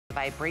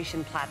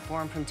Vibration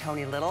platform from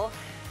Tony Little.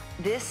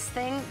 This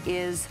thing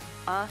is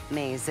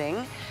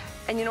amazing.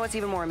 And you know what's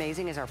even more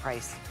amazing is our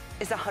price.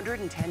 It's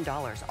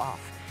 $110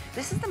 off.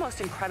 This is the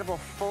most incredible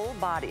full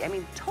body, I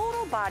mean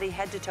total body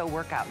head to toe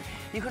workout.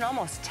 You can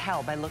almost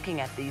tell by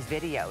looking at these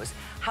videos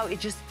how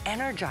it just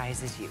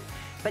energizes you.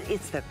 But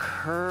it's the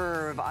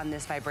curve on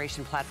this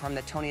vibration platform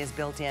that Tony has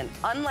built in,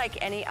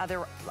 unlike any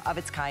other of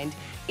its kind,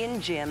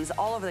 in gyms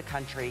all over the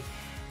country.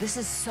 This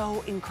is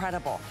so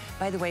incredible.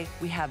 By the way,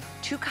 we have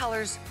two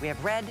colors. We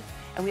have red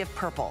and we have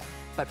purple.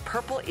 But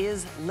purple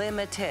is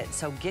limited,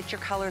 so get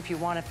your color if you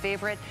want a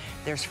favorite.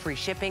 There's free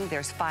shipping,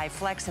 there's 5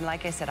 flex, and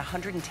like I said,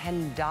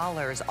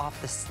 $110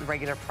 off the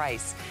regular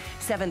price.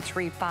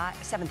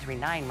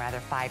 739 rather,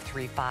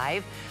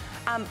 535.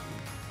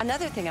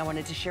 Another thing I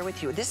wanted to share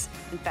with you, this,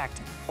 in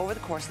fact, over the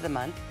course of the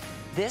month,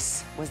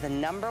 this was the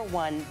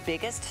 #1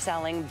 biggest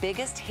selling,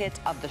 biggest hit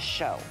of the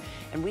show.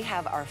 And we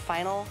have our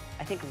final,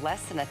 I think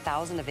less than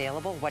 1,000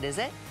 available. What is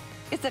it?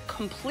 It's a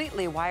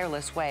completely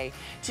wireless way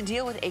to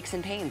deal with aches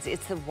and pains.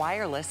 It's the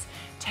wireless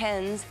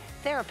TENS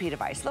therapy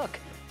device. Look,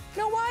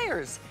 no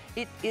wires.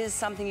 It is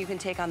something you can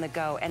take on the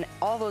go. And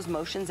all those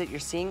motions that you're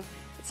seeing,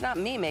 it's not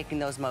me making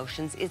those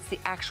motions, it's the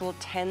actual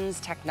TENS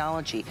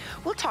technology.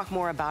 We'll talk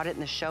more about it in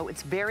the show.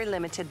 It's very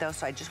limited though,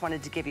 so I just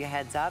wanted to give you a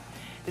heads up.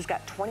 There's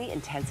got 20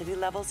 intensity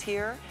levels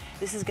here.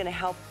 This is gonna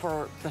help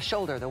for the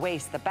shoulder, the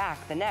waist, the back,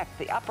 the neck,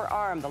 the upper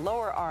arm, the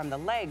lower arm, the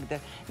leg, the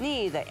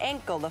knee, the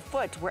ankle, the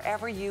foot,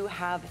 wherever you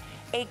have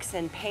aches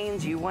and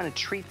pains, you want to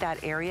treat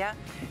that area,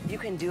 you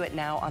can do it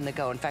now on the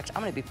go. In fact,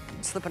 I'm going to be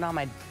slipping on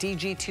my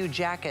DG2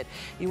 jacket.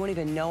 You won't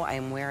even know I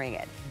am wearing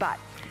it. But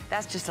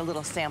that's just a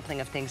little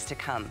sampling of things to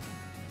come.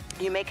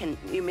 You may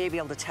be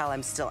able to tell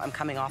I'm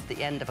coming off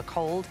the end of a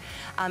cold.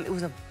 It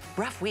was a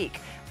rough week,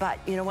 but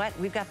you know what?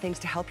 We've got things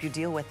to help you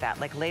deal with that.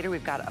 Like later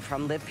we've got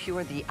from Live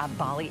Pure, the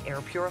Bali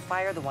air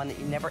purifier, the one that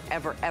you never,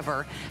 ever,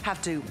 ever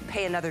have to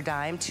pay another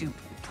dime to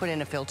put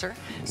in a filter,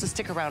 so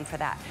stick around for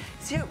that.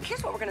 So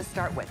here's what we're gonna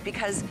start with,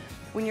 because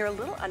when you're a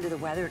little under the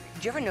weather,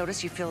 do you ever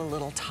notice you feel a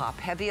little top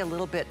heavy, a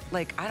little bit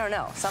like, I don't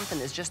know, something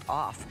is just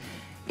off?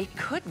 It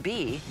could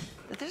be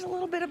that there's a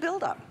little bit of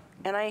buildup.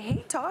 And I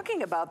hate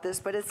talking about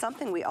this, but it's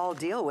something we all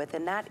deal with,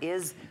 and that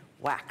is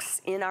wax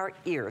in our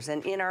ears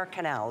and in our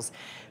canals.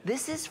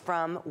 This is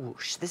from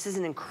Whoosh. This is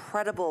an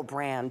incredible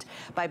brand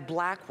by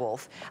Black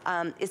Wolf.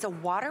 It's a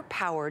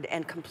water-powered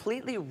and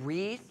completely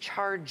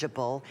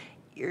rechargeable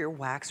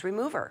earwax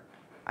remover.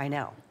 I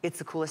know, it's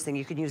the coolest thing.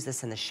 You could use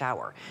this in the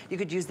shower. You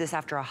could use this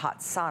after a hot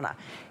sauna.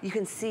 You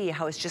can see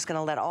how it's just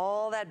gonna let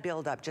all that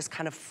buildup just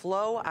kind of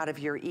flow out of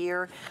your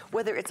ear.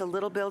 Whether it's a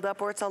little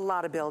buildup or it's a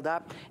lot of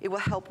buildup, it will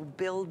help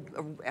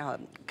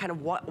kind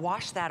of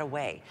wash that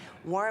away.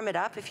 Warm it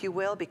up, if you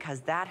will,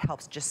 because that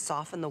helps just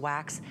soften the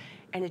wax.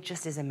 And it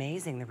just is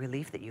amazing, the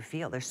relief that you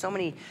feel. There's so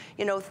many,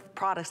 you know,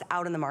 products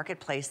out in the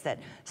marketplace that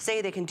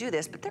say they can do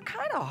this, but they're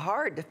kind of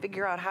hard to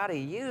figure out how to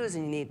use,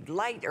 and you need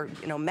light or,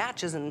 you know,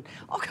 matches and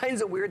all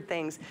kinds of weird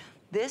things.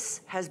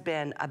 This has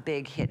been a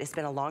big hit. It's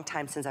been a long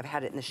time since I've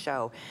had it in the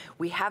show.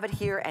 We have it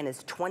here and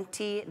it's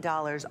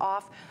 $20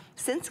 off.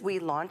 Since we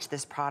launched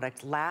this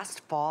product last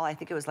fall, I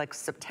think it was like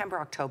September,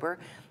 October,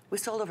 we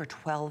sold over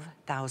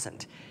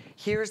 12,000.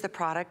 Here's the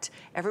product.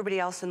 Everybody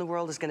else in the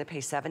world is gonna pay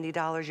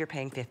 $70, you're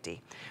paying $50.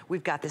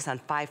 We've got this on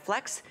 5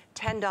 flex,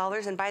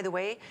 $10. And by the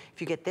way,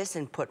 if you get this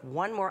and put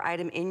one more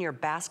item in your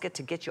basket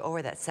to get you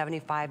over that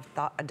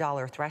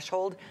 $75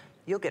 threshold,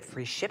 you'll get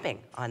free shipping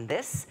on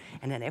this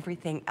and then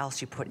everything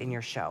else you put in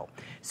your show.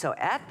 So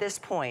at this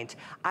point,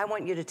 I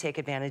want you to take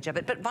advantage of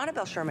it. But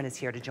Vonabelle Sherman is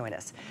here to join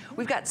us.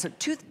 We've got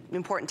two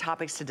important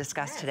topics to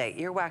discuss today.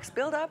 Earwax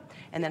buildup,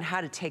 and then how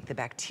to take the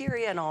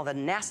bacteria and all the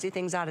nasty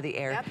things out of the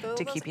air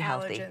to keep you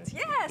healthy.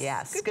 Yes.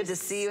 Yes, good to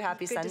see you.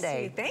 Happy Sunday. Good to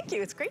see you. Thank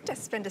you. It's great to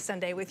spend a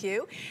Sunday with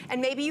you.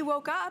 And maybe you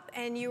woke up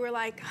and you were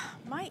like,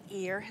 oh, my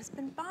ear has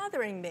been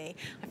bothering me.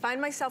 I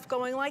find myself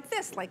going like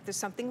this, like there's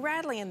something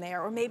rattling in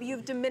there. Or maybe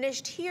you've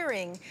diminished hearing.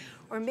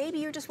 Or maybe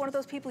you're just one of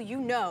those people, you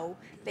know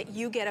that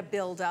you get a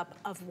buildup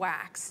of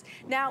wax.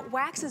 Now,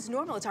 wax is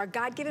normal. It's our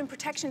God-given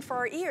protection for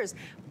our ears.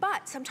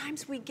 But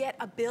sometimes we get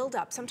a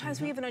buildup.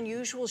 Sometimes we have an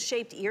unusual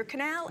shaped ear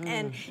canal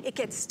and it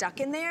gets stuck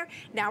in there.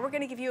 Now we're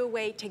gonna give you a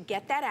way to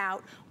get that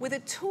out with a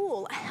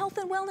tool, a health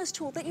and wellness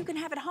tool that you can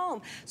have at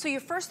home. So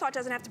your first thought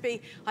doesn't have to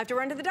be, I have to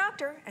run to the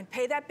doctor and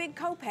pay that big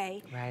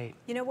copay. Right.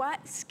 You know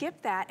what?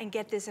 Skip that and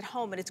get this at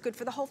home. And it's good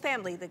for the whole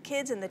family, the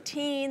kids and the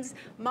teens,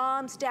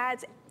 moms,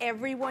 dads,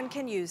 everyone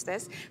can use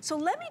this. So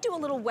let me do a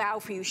little wow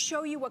for you,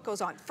 show you what goes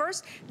on.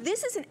 First,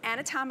 this is an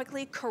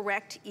anatomically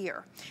correct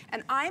ear.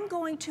 And I'm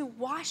going to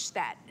wash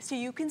that so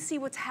you can see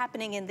what's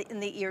happening in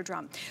the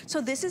eardrum. So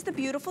this is the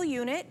beautiful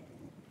unit.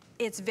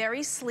 It's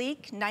very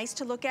sleek, nice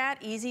to look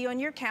at, easy on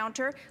your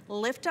counter.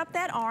 Lift up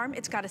that arm,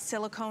 it's got a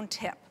silicone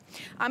tip.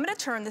 I'm gonna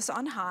turn this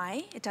on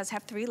high. It does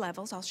have 3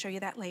 levels, I'll show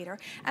you that later.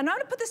 And I'm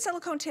gonna put the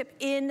silicone tip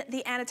in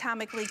the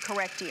anatomically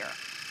correct ear.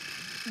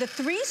 The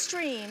 3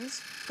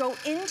 streams go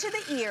into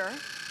the ear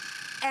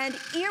and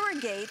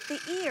irrigate the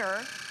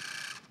ear,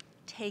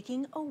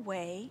 taking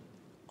away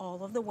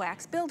all of the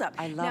wax buildup.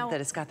 I love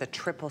that it's got the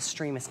triple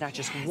stream. It's not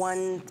just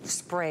one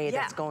spray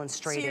that's going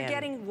straight in. So you're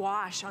getting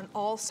wash on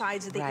all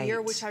sides of the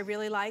ear, which I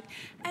really like.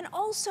 And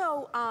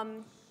also,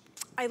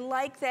 I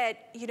like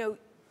that, you know,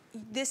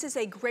 this is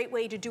a great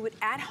way to do it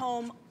at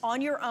home on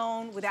your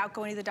own without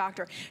going to the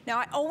doctor. Now,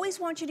 I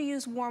always want you to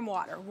use warm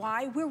water.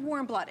 Why? We're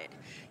warm-blooded.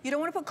 You don't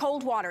want to put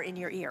cold water in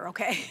your ear,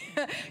 okay?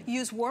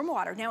 Use warm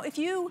water. Now, if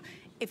you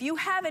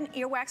have an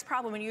earwax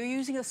problem and you're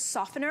using a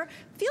softener,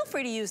 feel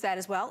free to use that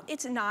as well.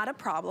 It's not a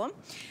problem.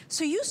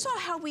 So you saw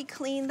how we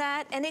clean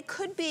that, and it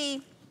could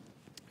be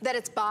that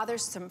it's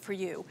bothersome for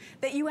you,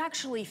 that you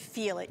actually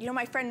feel it. You know,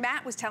 my friend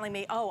Matt was telling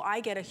me, oh,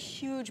 I get a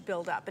huge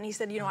buildup. And he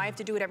said, you know, I have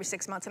to do it every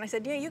 6 months. And I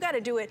said, yeah, you gotta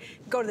do it,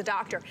 go to the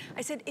doctor.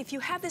 I said, if you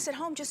have this at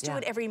home, just do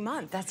it every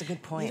month. That's a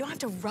good point. You don't have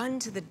to run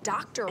to the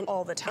doctor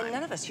all the time. And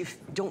none of us, you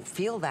don't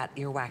feel that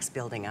earwax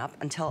building up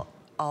until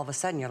all of a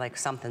sudden you're like,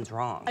 something's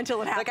wrong.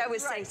 Until it happens. Like I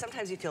was saying,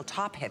 sometimes you feel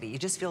top heavy. You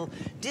just feel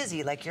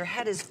dizzy, like your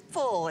head is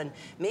full, and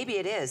maybe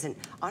it is. And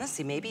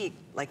honestly, maybe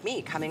like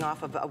me, coming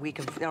off of a week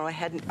of, you know, a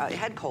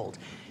head cold.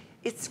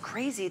 It's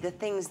crazy the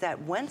things that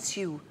once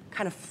you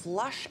kind of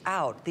flush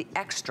out the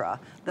extra,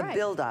 the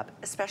buildup,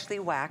 especially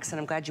wax, and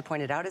I'm glad you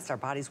pointed out it's our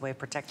body's way of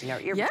protecting our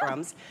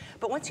eardrums.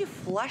 But once you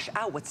flush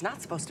out what's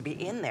not supposed to be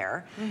in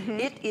there,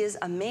 it is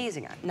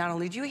amazing. Not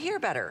only do you hear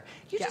better,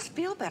 you just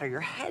feel better. Your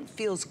head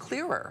feels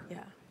clearer.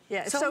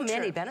 Yeah, it's so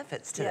many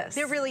benefits to this.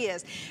 There really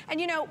is. And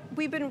you know,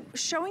 we've been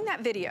showing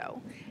that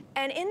video,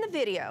 and in the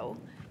video,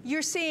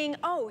 you're seeing,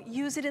 oh,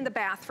 use it in the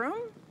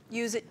bathroom,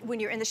 use it when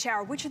you're in the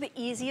shower, which are the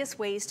easiest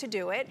ways to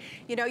do it.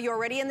 You know, you're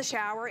already in the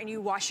shower and you're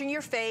washing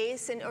your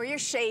face, or you're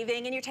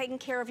shaving and you're taking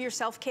care of your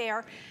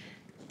self-care.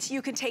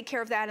 You can take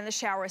care of that in the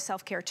shower as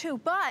self-care too.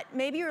 But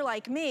maybe you're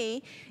like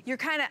me, you're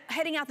kind of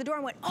heading out the door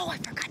and went, oh, I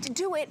forgot to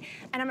do it,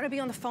 and I'm gonna be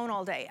on the phone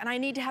all day, and I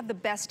need to have the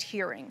best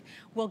hearing.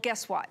 Well,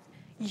 guess what?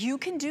 You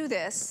can do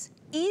this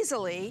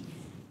easily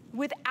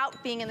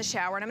without being in the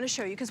shower, and I'm gonna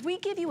show you, because we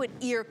give you an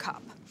ear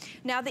cup.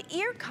 Now, the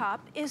ear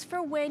cup is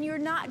for when you're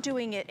not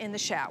doing it in the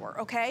shower,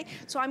 okay?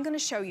 So I'm gonna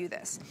show you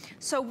this.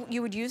 So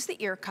you would use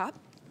the ear cup,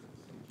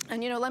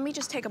 and you know, let me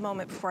just take a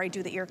moment before I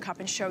do the ear cup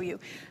and show you.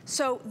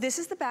 So this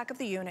is the back of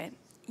the unit.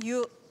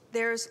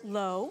 There's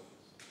low,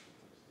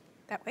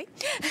 that way,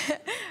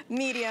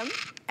 medium,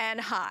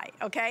 and high,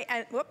 okay?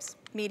 And whoops,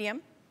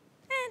 medium,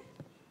 and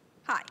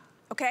high.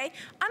 Okay,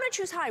 I'm gonna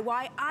choose high.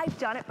 Why? I've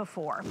done it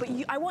before, but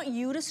I want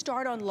you to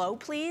start on low,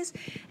 please,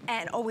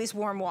 and always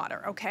warm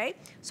water, okay?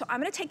 So I'm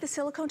gonna take the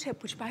silicone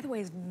tip, which by the way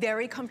is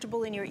very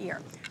comfortable in your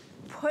ear.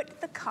 Put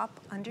the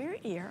cup under your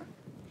ear,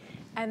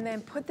 and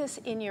then put this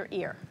in your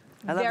ear.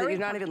 I love that you're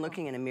not even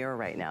looking in a mirror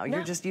right now.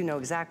 You're just, you know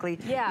exactly,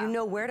 you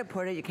know where to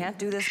put it. You can't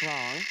do this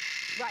wrong.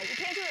 Right, you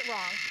can't do it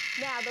wrong.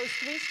 Now, those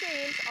 3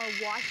 streams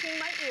are washing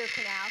my ear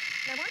canal.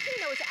 And I want you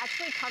to know it's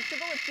actually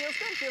comfortable. It feels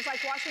good. It feels like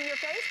washing your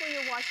face when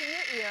you're washing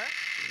your ear.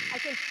 I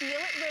can feel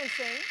it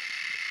rinsing.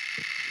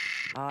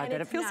 Oh, I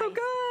bet it feels so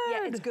good.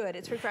 Yeah, it's good.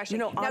 It's refreshing. You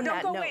know, now,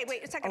 don't go,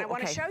 wait a second. I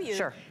want to show you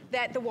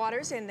that the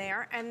water's in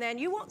there, and then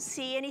you won't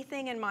see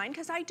anything in mine,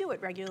 because I do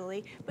it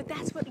regularly, but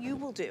that's what you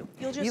will do.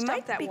 You'll just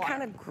dump that water. You might be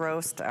kind of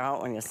grossed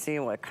out when you see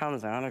what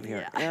comes out of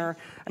your ear.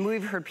 I mean,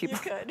 we've heard people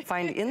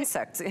find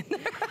insects in there.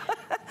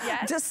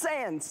 Just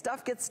saying,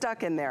 stuff gets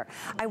stuck in there.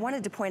 I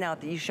wanted to point out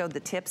that you showed the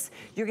tips.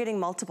 You're getting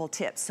multiple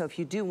tips, so if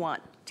you do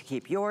want to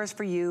keep yours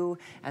for you,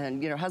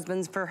 and your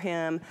husband's for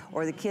him,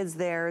 or the kids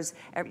theirs,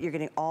 you're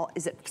getting all,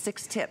 is it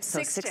 6 tips? So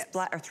 6 tips.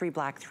 Black, or 3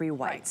 black, 3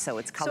 white, so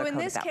it's color-coded that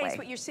way. So in this case,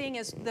 what you're seeing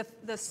is the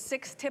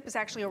 6th tip is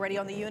actually already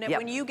on the unit.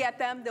 When you get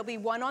them, there'll be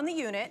 1 on the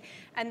unit,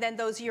 and then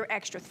those are your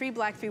extra, 3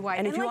 black, 3 white.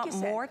 And if you want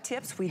more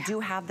tips, we do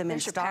have them in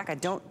stock. I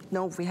don't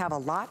know if we have a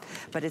lot,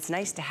 but it's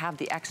nice to have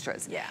the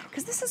extras.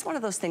 Because this is one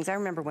of those things, I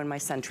remember when my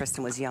son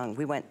Tristan was young,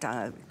 we went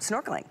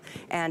snorkeling,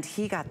 and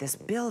he got this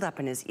buildup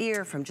in his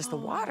ear from just the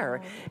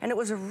water, and it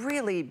was a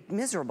really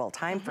miserable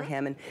time for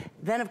him. And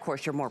then, of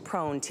course, you're more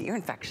prone to ear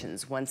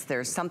infections once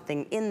there's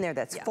something in there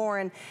that's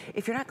foreign.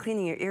 If you're not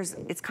cleaning your ears,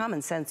 it's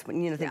common sense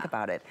when you think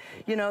about it.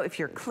 You know, if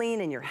you're clean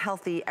and you're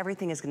healthy,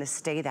 everything is going to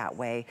stay that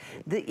way.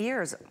 The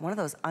ears, one of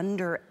those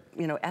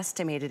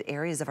estimated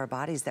areas of our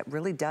bodies that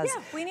really does.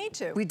 Yeah, we need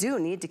to. We do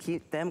need to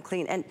keep them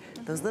clean. And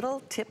those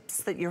little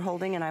tips that you're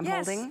holding and I'm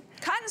holding.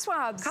 Cotton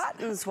swabs.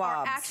 Cotton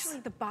swabs. Actually,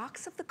 the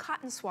box of the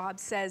cotton swab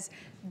says,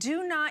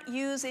 do not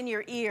use in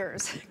your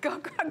ears.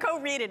 Go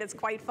read it, it's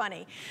quite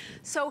funny.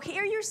 So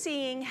here you're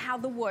seeing how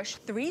the whoosh,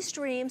 3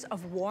 streams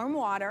of warm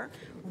water,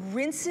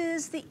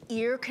 rinses the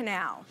ear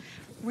canal,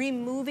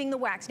 removing the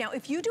wax. Now,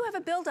 if you do have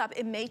a buildup,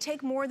 it may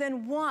take more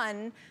than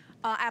 1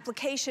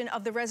 application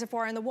of the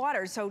reservoir in the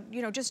water. So,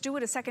 you know, just do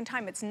it a second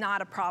time. It's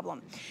not a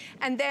problem.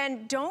 And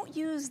then don't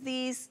use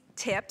these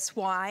tips.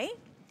 Why?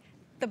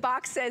 The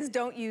box says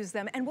don't use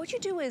them. And what you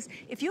do is,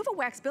 if you have a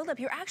wax buildup,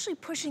 you're actually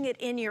pushing it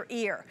in your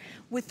ear.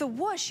 With the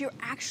whoosh, you're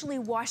actually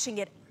washing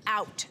it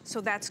out,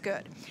 so that's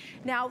good.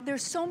 Now,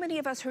 there's so many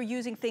of us who are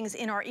using things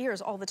in our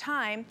ears all the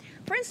time.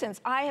 For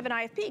instance, I have an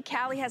IFB,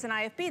 Callie has an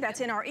IFB,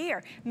 that's in our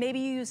ear. Maybe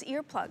you use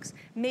earplugs.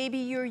 Maybe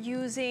you're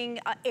using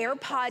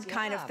AirPod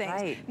kind of things.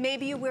 Right.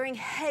 Maybe you're wearing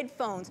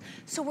headphones.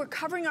 So we're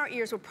covering our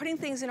ears, we're putting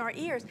things in our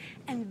ears,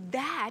 and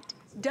that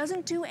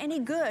doesn't do any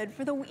good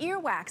for the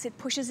earwax. It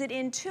pushes it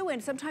in too,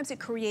 and sometimes it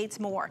creates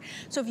more.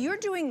 So if you're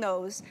doing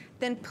those,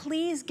 then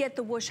please get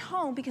the Whoosh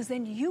home, because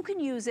then you can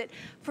use it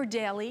for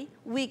daily,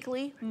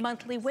 weekly,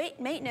 monthly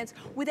maintenance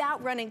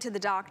without running to the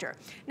doctor.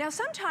 Now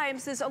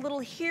sometimes there's a little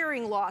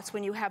hearing loss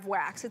when you have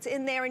wax. It's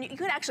in there and you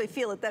can actually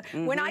feel it.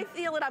 When I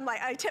feel it, I'm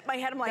like, I tip my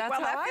head, I'm like, well,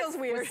 that feels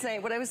weird.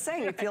 What I was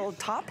saying, you feel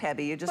top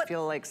heavy, you just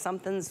feel like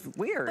something's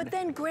weird. But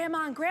then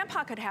grandma and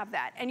grandpa could have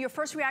that, and your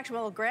first reaction,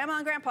 well, grandma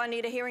and grandpa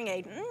need a hearing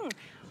aid.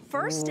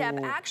 First step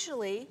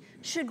actually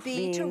should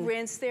be to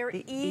rinse their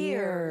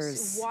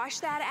ears. Wash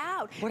that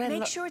out.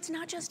 Make sure it's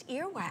not just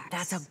earwax.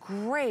 That's a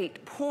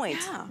great point.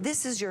 Yeah.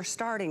 This is your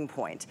starting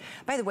point.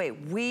 By the way,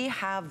 we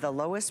have the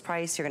lowest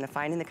price you're gonna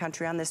find in the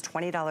country on this,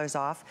 $20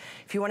 off.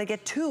 If you wanna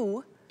get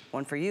two,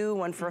 one for you,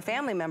 one for a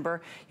family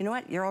member, you know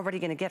what? You're already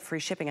gonna get free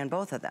shipping on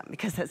both of them,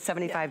 because that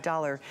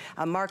 $75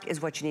 mark is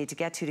what you need to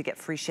get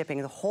free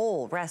shipping the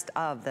whole rest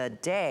of the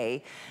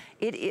day.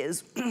 It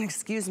is,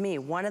 excuse me,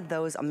 one of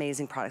those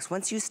amazing products.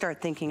 Once you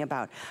start thinking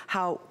about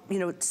how,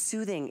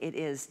 soothing it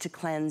is to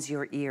cleanse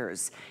your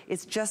ears,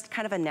 it's just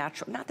kind of a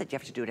natural, not that you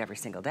have to do it every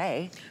single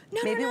day.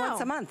 Maybe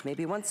once a month,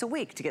 maybe once a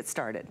week to get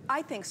started.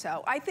 I think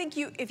so. I think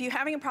if you're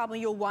having a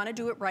problem, you'll want to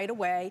do it right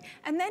away.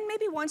 And then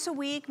maybe once a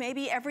week,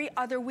 maybe every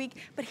other week.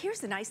 But here's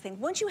the nice thing.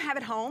 Once you have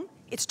it home,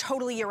 it's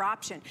totally your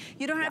option.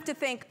 You don't have to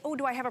think, oh,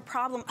 do I have a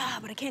problem?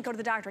 But I can't go to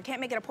the doctor. I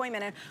can't make an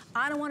appointment, and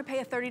I don't want to pay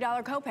a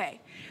 $30 copay.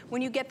 When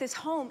you get this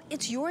home,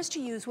 it's yours to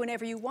use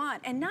whenever you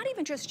want. And not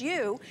even just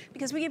you,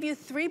 because we give you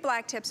 3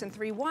 black tips and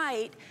 3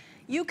 white.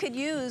 You could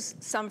use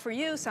some for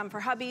you, some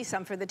for hubby,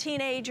 some for the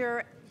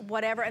teenager,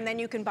 whatever, and then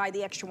you can buy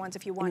the extra ones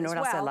if you want as well. You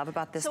know what else I love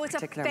about this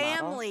particular model? So it's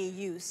a family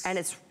use. And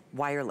it's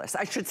wireless,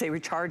 I should say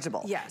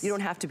rechargeable. Yes. You don't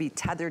have to be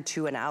tethered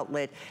to an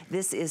outlet.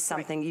 This is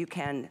something you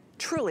can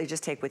truly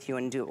just take with you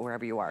and do it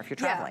wherever you are if you're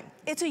traveling.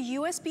 Yeah. It's a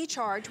USB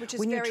charge, which is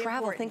very important. When you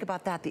travel, think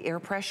about that, the air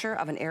pressure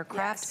of an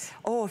aircraft. Yes.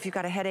 Oh, if you've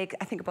got a headache,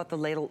 I think about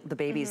the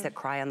babies that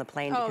cry on the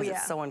plane because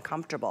it's so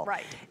uncomfortable.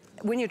 Right.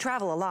 When you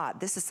travel a lot,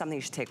 this is something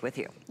you should take with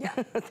you. Yeah.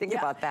 Think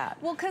about that.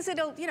 Well, because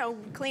it'll,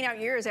 clean out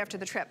your ears after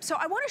the trip. So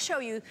I want to show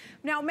you,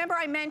 now remember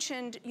I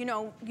mentioned,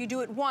 you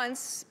do it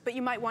once, but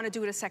you might want to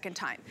do it a second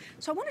time.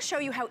 So I want to show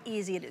you how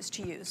easy it is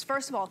to use.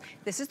 First of all,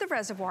 this is the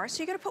reservoir, so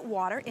you're going to put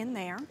water in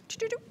there.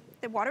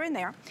 The water in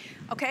there,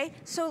 okay?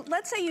 So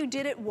let's say you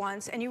did it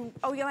once and you're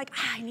like,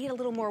 I need a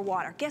little more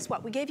water. Guess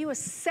what? We gave you a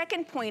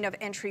second point of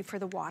entry for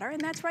the water,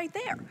 and that's right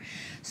there.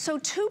 So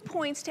 2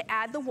 points to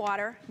add the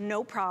water,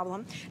 no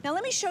problem. Now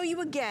let me show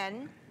you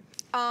again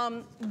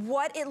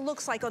what it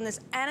looks like on this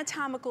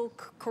anatomical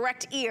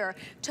correct ear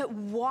to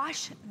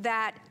wash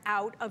that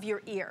out of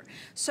your ear.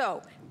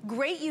 So,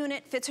 great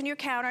unit, fits on your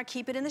counter,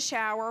 keep it in the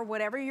shower,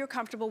 whatever you're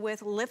comfortable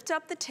with. Lift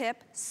up the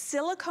tip,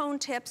 silicone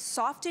tip,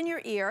 soft in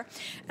your ear.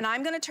 And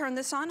I'm gonna turn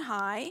this on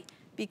high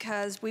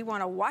because we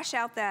wanna wash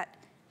out that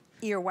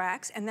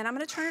earwax, and then I'm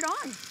gonna turn it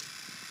on.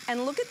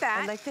 And look at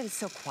that. I like that it's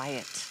so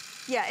quiet.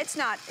 Yeah, it's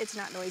not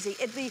noisy.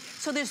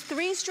 So there's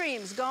 3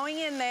 streams going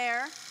in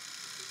there.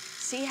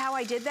 See how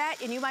I did that?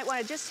 And you might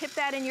want to just tip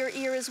that in your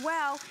ear as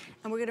well.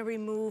 And we're going to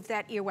remove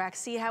that earwax.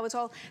 See how it's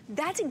all?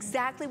 That's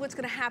exactly what's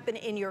going to happen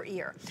in your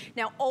ear.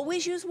 Now,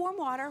 always use warm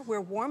water.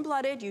 We're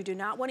warm-blooded. You do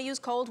not want to use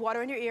cold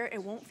water in your ear.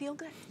 It won't feel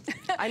good.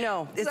 I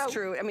know. It's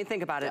true. I mean,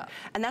 think about it.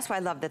 And that's why I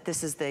love that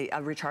this is the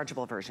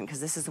rechargeable version,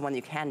 because this is the one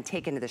you can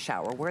take into the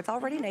shower where it's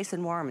already nice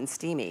and warm and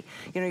steamy.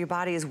 Your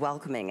body is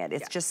welcoming it.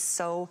 It's just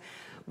so...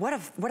 What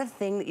a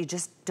thing that you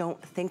just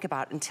don't think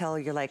about until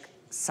you're like,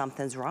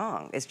 something's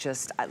wrong. It's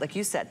just, like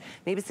you said,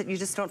 maybe it's that you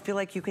just don't feel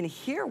like you can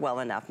hear well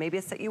enough. Maybe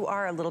it's that you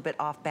are a little bit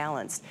off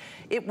balance.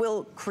 It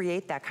will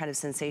create that kind of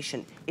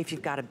sensation if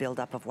you've got a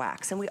buildup of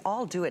wax. And we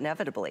all do it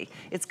inevitably.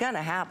 It's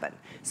gonna happen.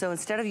 So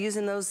instead of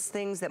using those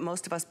things that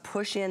most of us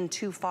push in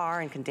too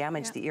far and can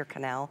damage the ear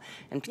canal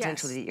and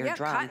potentially the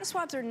eardrum. Cotton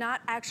swabs are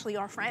not actually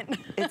our friend.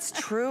 It's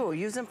true.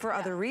 Use them for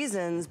other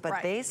reasons,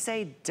 but they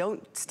say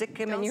don't stick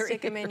them in your ear. Don't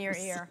stick them in your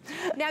ear.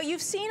 Now,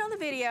 you've seen on the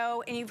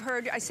video and you've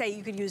heard I say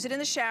you could use it in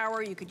the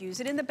shower, you could use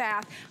it in the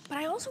bath, but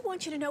I also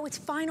want you to know it's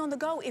fine on the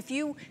go. If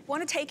you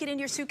want to take it in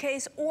your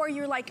suitcase, or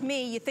you're like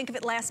me, you think of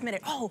it last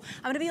minute, oh,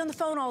 I'm gonna be on the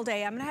phone all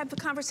day, I'm gonna have the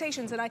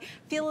conversations and I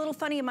feel a little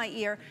funny in my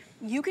ear.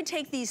 You can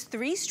take these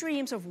 3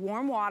 streams of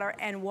warm water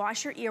and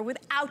wash your ear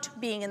without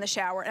being in the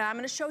shower. And I'm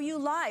gonna show you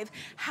live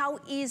how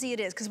easy it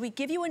is, because we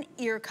give you an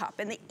ear cup,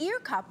 and the ear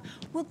cup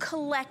will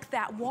collect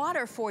that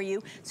water for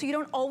you, so you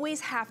don't always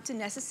have to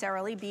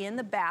necessarily be in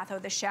the bath or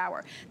the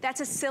shower.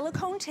 That's a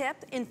silicone tip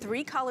in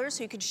 3 colors,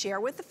 so you can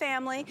share with the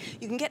family.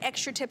 You can get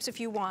extra tips if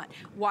you want.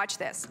 Watch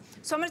this.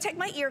 So I'm gonna take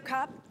my ear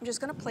cup, I'm just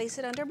gonna place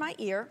it under my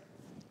ear.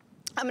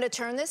 I'm gonna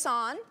turn this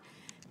on,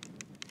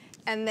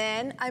 and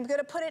then I'm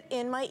gonna put it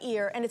in my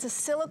ear, and it's a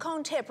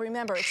silicone tip.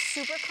 Remember, it's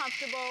super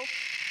comfortable.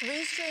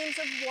 3 streams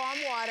of warm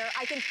water.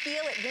 I can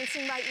feel it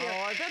rinsing my ear.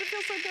 Oh, I bet it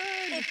feels so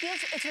good.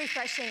 It's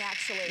refreshing,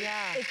 actually.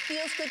 Yeah. It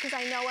feels good because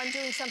I know I'm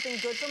doing something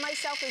good for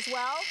myself as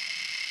well.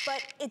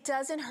 But it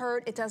doesn't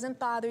hurt, it doesn't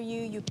bother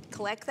you. You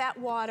collect that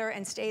water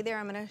and stay there.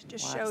 I'm gonna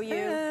just show you.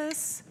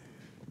 This.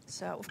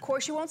 So, of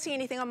course, you won't see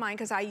anything on mine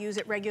because I use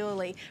it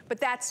regularly. But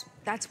that's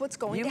what's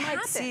going to happen. You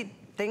might see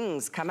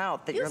things come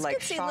out that you're like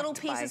shocked by. You see little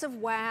pieces of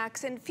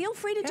wax, and feel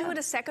free to do it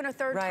a second or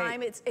third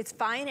time. It's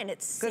fine and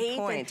it's safe. Good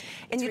point.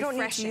 And you don't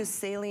need to use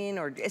saline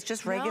or it's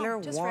just regular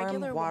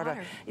warm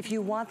water. If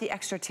you want the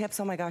extra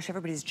tips, oh my gosh,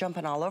 everybody's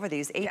jumping all over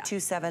these.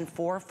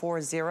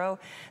 827-440.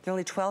 They're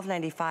only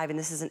 $12.95, and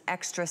this is an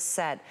extra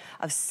set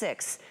of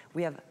 6.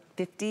 We have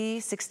 50,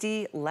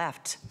 60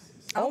 left.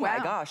 Oh my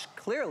gosh,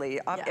 clearly,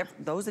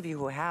 those of you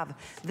who have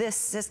this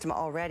system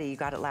already, you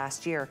got it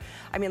last year.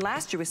 I mean,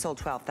 last year we sold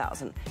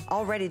 12,000.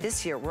 Already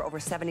this year, we're over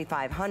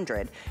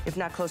 7,500, if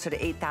not closer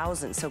to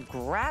 8,000. So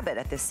grab it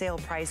at this sale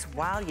price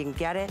while you can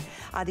get it.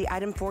 The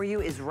item for you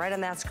is right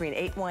on that screen,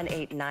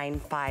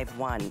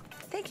 818951.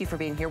 Thank you for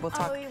being here. We'll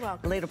talk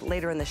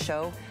later in the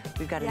show.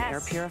 We've got an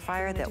air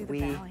purifier that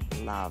we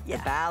love, the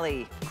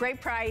Valley.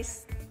 Great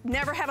price.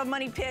 Never have a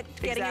money pit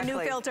getting a new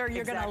filter.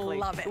 You're gonna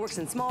love it. It works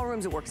in small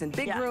rooms, it works in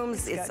big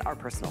rooms. It's our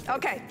personal favorite.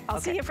 Okay, I'll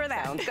see you for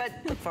that. Sounds good.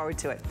 Look forward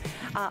to it.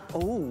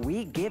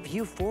 We give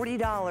you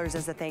 $40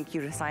 as a thank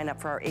you to sign up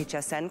for our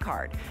HSN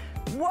card.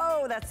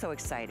 Whoa, that's so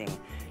exciting.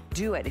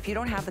 Do it. If you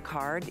don't have the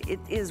card, it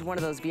is one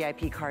of those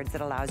VIP cards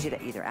that allows you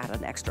to either add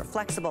an extra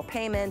flexible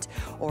payment,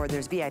 or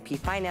there's VIP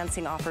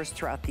financing offers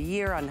throughout the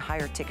year on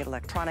higher ticket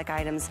electronic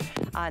items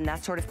and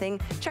that sort of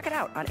thing. Check it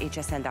out on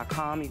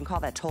hsn.com. You can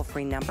call that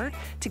toll-free number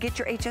to get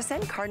your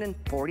HSN card, and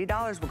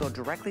 $40 will go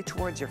directly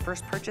towards your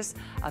first purchase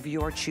of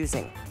your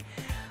choosing.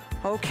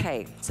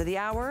 Okay, so the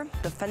hour,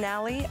 the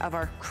finale of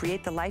our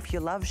Create the Life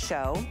You Love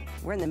show.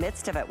 We're in the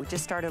midst of it. We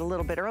just started a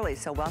little bit early,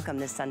 so welcome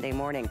this Sunday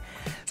morning.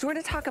 So we're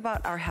gonna talk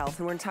about our health,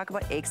 and we're gonna talk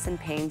about aches and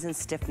pains and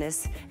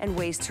stiffness and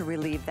ways to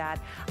relieve that.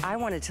 I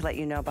wanted to let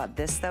you know about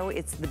this though.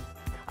 It's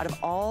out of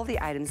all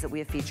the items that we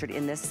have featured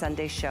in this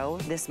Sunday show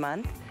this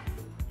month,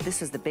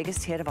 this was the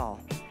biggest hit of all.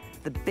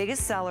 The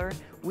biggest seller.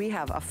 We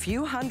have a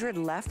few hundred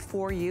left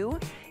for you.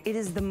 It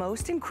is the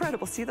most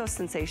incredible. See those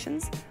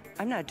sensations?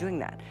 I'm not doing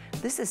that.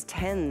 This is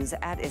TENS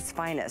at its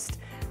finest.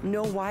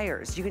 No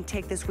wires. You can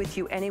take this with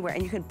you anywhere,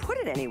 and you can put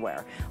it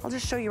anywhere. I'll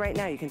just show you right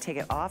now. You can take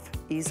it off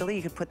easily.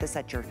 You can put this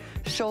at your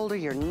shoulder,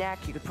 your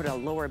neck. You could put it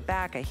on a lower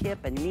back, a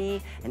hip, a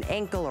knee, an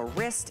ankle, a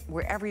wrist,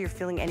 wherever you're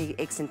feeling any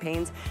aches and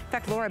pains. In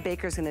fact, Laura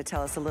Baker's gonna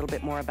tell us a little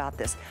bit more about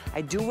this.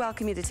 I do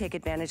welcome you to take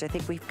advantage. I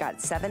think we've got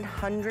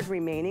 700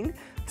 remaining.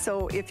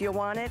 So if you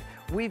want it,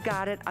 we've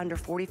got it under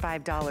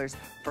 $45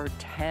 for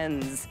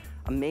TENS.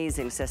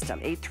 Amazing system,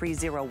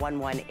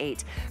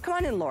 830-118. Come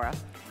on in, Laura.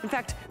 In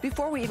fact,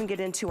 before we even get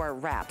into our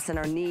wraps and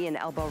our knee and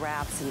elbow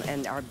wraps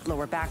and our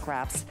lower back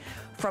wraps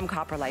from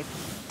Copper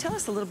Life, tell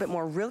us a little bit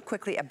more real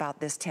quickly about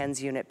this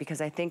TENS unit, because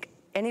I think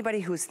anybody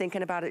who's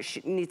thinking about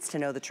it needs to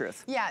know the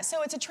truth. Yeah,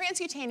 so it's a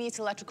transcutaneous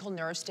electrical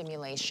nerve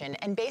stimulation.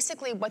 And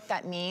basically what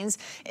that means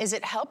is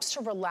it helps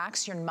to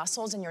relax your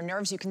muscles and your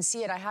nerves. You can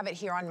see it, I have it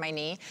here on my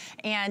knee.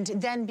 And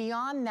then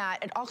beyond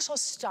that, it also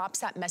stops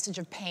that message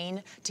of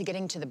pain to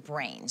getting to the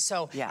brain.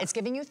 So it's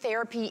giving you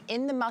therapy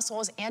in the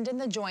muscles and in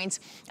the joints,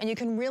 and you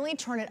can really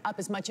turn it up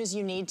as much as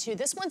you need to.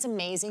 This one's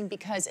amazing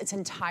because it's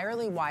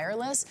entirely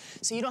wireless,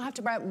 so you don't have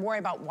to worry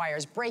about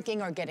wires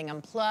breaking or getting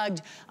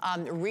unplugged.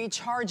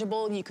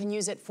 Rechargeable, you can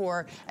use it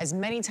for as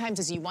many times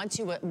as you want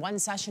to. One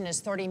session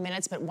is 30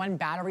 minutes, but one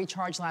battery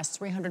charge lasts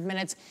 300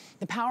 minutes.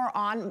 The power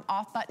on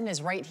off button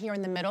is right here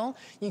in the middle.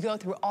 You go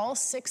through all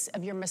 6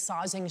 of your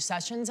massaging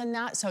sessions in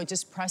that, so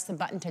just press the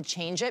button to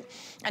change it.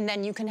 And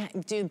then you can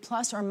do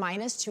plus or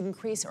minus to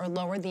increase or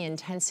lower the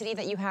intensity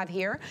that you have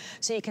here.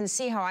 So you can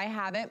see how I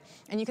have it,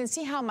 and you can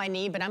see how my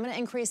knee, but I'm gonna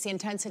increase the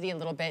intensity a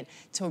little bit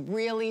to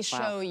really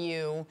show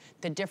you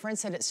the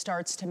difference that it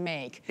starts to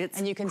make.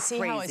 And you can see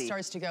how it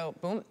starts to go,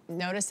 boom.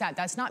 Notice that,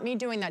 that's not me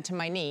doing that to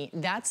my knee.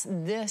 That's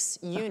this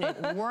unit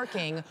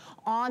working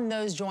on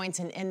those joints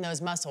and in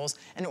those muscles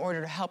in order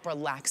to help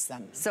relax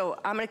them. So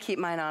I'm gonna keep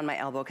mine on my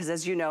elbow, because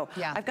as you know,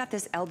 I've got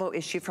this elbow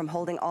issue from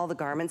holding all the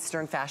garments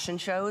during fashion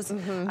shows.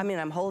 I mean,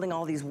 I'm holding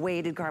all these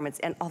weighted garments,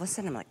 and all of a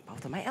sudden I'm like,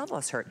 both of my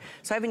elbows hurt.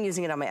 So I've been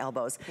using it on my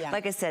elbows.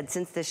 Like I said,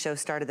 since this show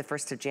started the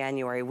 1st of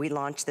January, we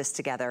launched this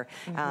together.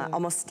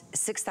 Almost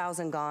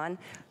 6,000 gone.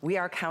 We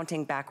are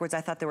counting backwards.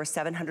 I thought there were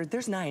 700.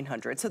 There's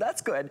 900, so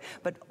that's good,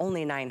 but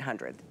only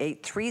 900.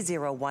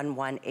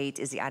 830-118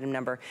 is the item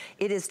number.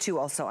 It is too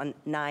also on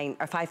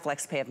 5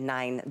 flex pay of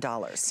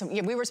 $9. So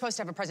yeah, we were supposed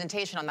to have a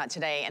presentation on that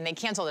today, and they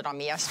canceled it on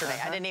me yesterday.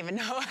 I didn't even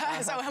know.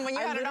 So when you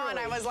had it on,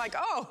 I was like,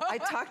 oh. I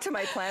talked to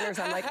my planners.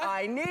 I'm like,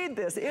 I need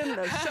this in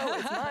the show.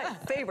 It's my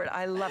favorite.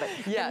 I love it.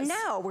 Yes. But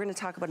now we're going to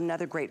talk about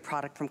another great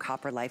product from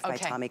Copper Life by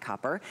Tommy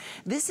Copper.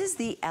 This is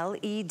the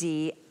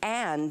LED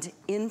and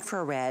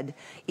infrared,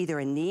 either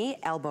a knee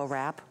elbow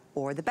wrap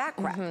or the back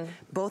wrap.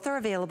 Both are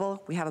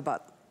available. We have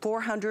about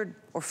 $400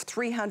 or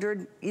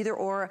 $300, either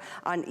or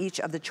on each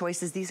of the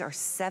choices. These are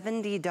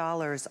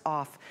 $70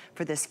 off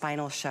for this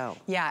final show.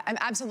 Yeah,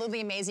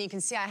 absolutely amazing. You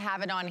can see I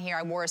have it on here.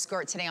 I wore a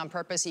skirt today on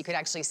purpose so you could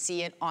actually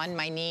see it on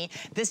my knee.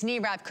 This knee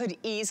wrap could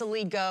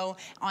easily go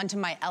onto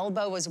my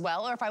elbow as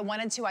well, or if I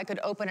wanted to, I could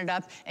open it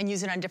up and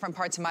use it on different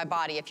parts of my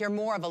body. If you're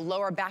more of a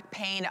lower back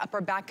pain,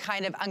 upper back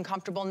kind of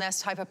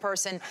uncomfortableness type of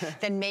person,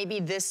 then maybe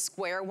this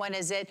square one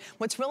is it.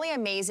 What's really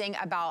amazing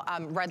about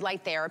red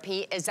light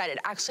therapy is that it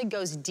actually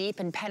goes deep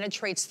and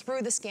penetrates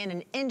through the skin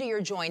and into your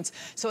joints,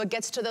 so it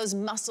gets to those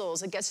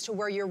muscles, it gets to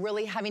where you're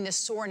really having the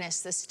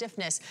soreness, the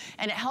stiffness,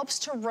 and it helps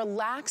to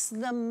relax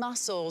the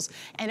muscles,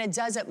 and it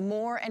does it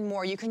more and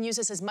more. You can use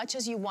this as much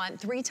as you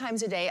want, 3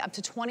 times a day, up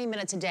to 20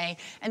 minutes a day,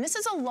 and this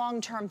is a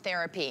long-term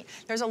therapy.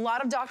 There's a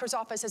lot of doctor's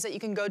offices that you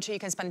can go to. You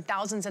can spend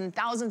thousands and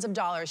thousands of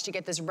dollars to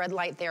get this red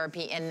light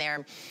therapy in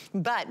there,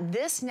 but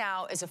this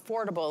now is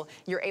affordable.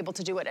 You're able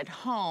to do it at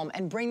home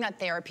and bring that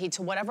therapy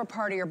to whatever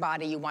part of your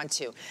body you want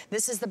to.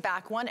 This is the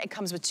back one. It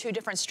comes with 2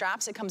 different straps.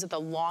 It comes with a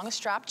long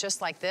strap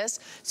just like this.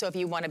 So if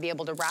you want to be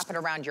able to wrap it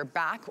around your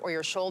back or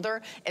your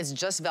shoulder, it's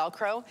just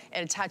Velcro.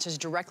 It attaches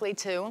directly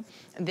to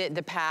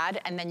the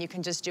pad, and then you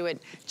can just do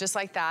it just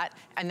like that.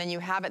 And then you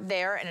have it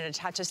there and it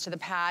attaches to the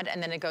pad,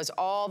 and then it goes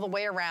all the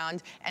way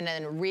around and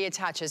then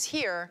reattaches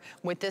here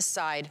with this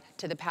side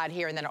to the pad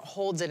here, and then it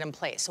holds it in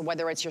place. So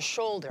whether it's your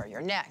shoulder,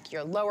 your neck,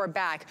 your lower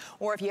back,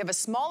 or if you have a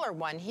smaller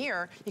one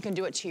here, you can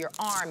do it to your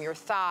arm, your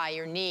thigh,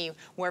 your knee,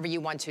 wherever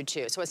you want to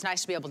too. So it's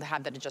nice to be able to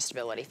have that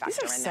adjustability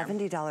factor in there.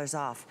 $70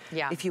 off.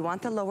 Yeah. If you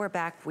want the lower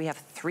back, we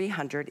have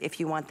 $300. If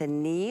you want the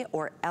knee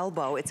or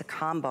elbow, it's a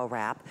combo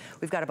wrap.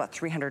 We've got about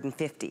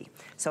 $350.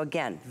 So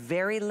again,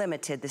 very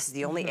limited. This is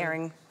the only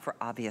airing for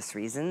obvious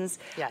reasons.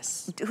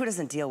 Yes. Who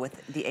doesn't deal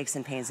with the aches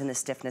and pains and the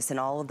stiffness in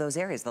all of those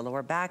areas? The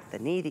lower back, the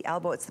knee, the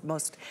elbow. It's the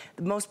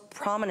most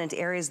prominent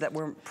areas that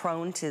we're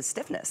prone to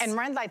stiffness. And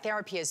red light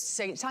therapy is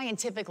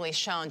scientifically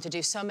shown to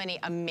do so many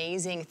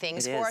amazing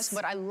things for us.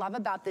 What I love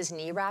about this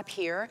knee wrap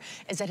here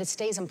is that it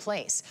stays in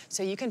place.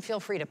 So you can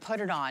feel free to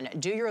put it on,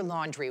 do your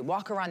laundry,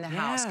 walk around the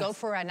house, go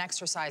for an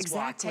exercise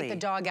walk, take the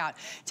dog out,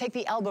 take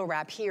the elbow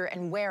wrap here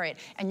and wear it.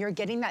 And you're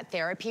getting that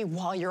therapy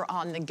while you're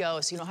on the go,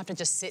 so you don't have to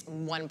just sit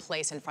in one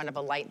place in front of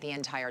a light the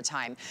entire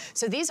time.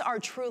 So these are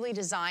truly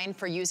designed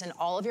for use in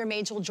all of your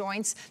major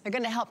joints. They're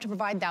gonna help to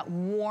provide that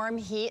warm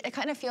heat. It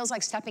kind of feels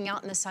like stepping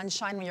out in the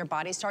sunshine when your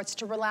body starts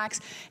to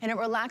relax, and it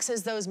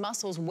relaxes those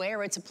muscles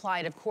where it's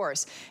applied, of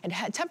course.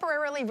 It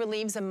temporarily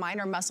relieves the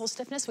minor muscle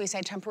stiffness. We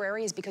say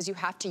temporary is because you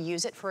have to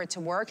use it for it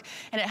to work,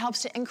 and it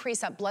helps to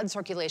increase that blood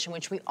circulation,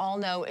 which we all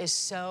know is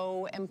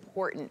so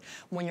important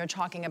when you're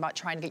talking about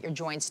trying to get your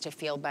joints to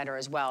feel better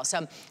as well.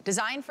 So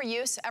designed for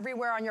use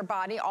everywhere on your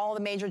body, all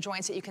the major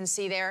joints that you can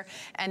see there,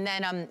 and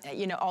then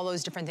you know, all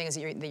those different things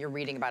that you're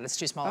reading about. It's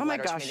too small of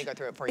letters for me to go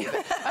through it for you.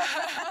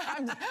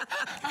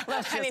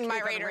 I need my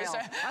readers.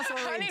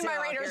 I need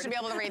my readers to be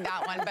able to read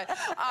that one. But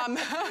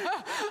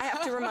I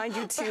have to remind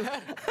you too,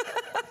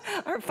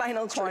 our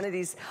final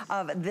quantities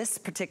of this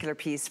particular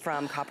piece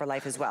from Copper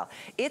Life as well.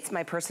 It's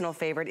my personal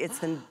favorite. It's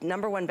the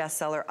 #1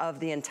 bestseller of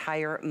the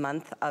entire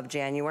month of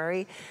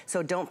January.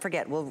 So don't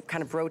forget, we'll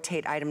kind of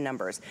rotate item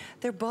numbers.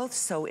 They're both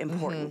so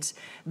important.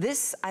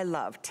 This I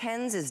love.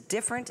 TENS is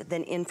different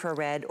than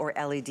infrared or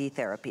LED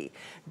therapy.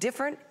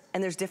 Different,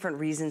 and there's different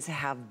reasons to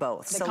have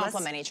both. They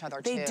complement each other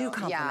too. They do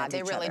complement each other. Yeah,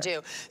 they really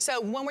do. So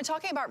when we're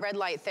talking about red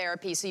light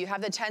therapy, so you have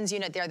the TENS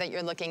unit there that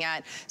you're looking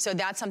at. So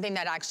that's something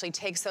that actually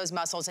takes those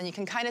muscles, and you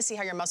can kind of see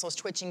how your muscle's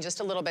twitching just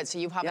a little bit. So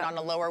you have it on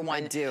a lower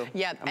one. I do.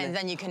 Yep, and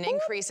then you can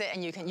increase it,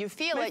 and you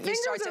feel it. You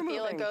start to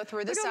feel it go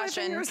through the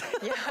session.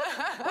 Yeah.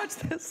 Watch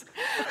this.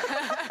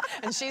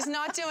 And she's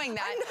not doing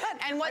that.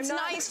 And what's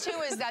nice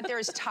too is that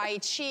there's Tai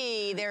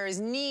Chi, there's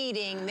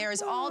kneading,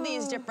 there's all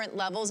these different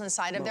levels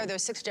inside of there.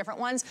 There's 6 different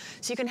ones.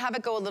 So you can have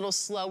it go a little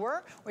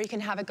slower, or you can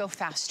have it go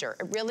faster.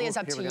 It really is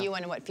up to you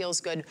and what feels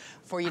good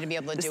for you to be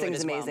able to do it as well. This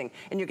thing's amazing.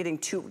 And you're getting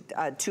two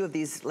of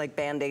these like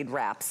Band-Aid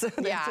wraps.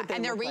 Yeah,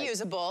 and they're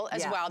reusable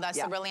as well.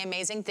 That's the really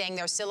amazing thing.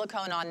 There's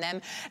silicone on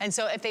them. And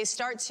so if they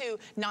start to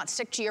not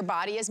stick to your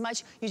body as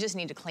much, you just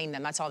need to clean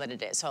them. That's all that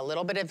it is. So a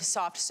little bit of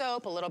soft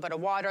soap, a little bit of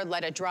water,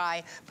 let it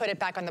dry, put it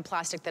back on the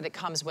plastic that it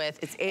comes with.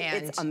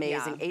 It's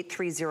amazing.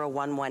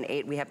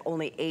 830118. We have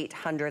only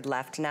 800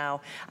 left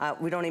now.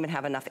 We don't even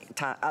have enough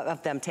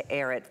of them to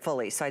air it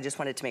fully. So I just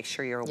wanted to make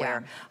sure you're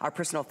aware. Our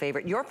personal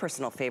favorite, your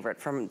personal favorite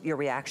from your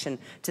reaction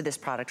to this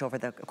product over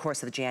the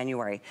course of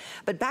January.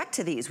 But back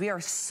to these, we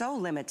are so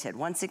limited.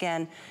 Once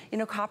again, you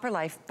know, Copper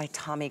Life by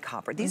Tommy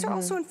Copper. These are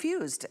also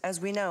infused, as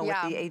we know, with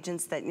the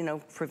agents that, you know,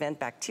 prevent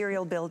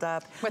bacterial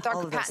buildup. With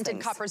our patented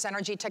Copper's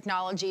Energy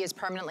technology is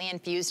permanently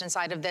infused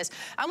inside of this.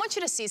 I want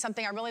you to see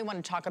something. I really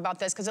want to talk about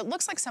this because it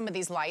looks like some of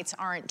these lights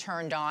aren't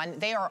turned on.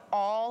 They are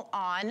all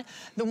on.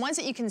 The ones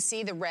that you can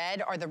see, the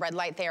red, are the red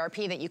light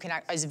therapy that you can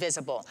is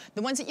visible. invisible.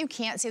 The ones that you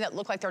can't see that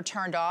look like they're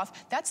turned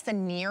off, that's the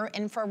near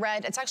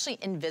infrared. It's actually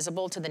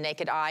invisible to the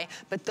naked eye,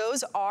 but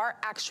those are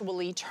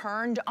actually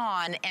turned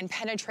on and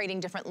penetrating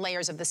different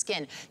layers of the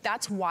skin.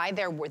 That's why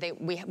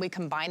we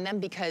combine them,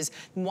 because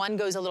one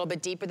goes a little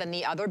bit deeper than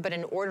the other, but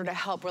in order to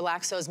help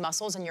relax those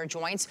muscles in your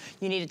joints,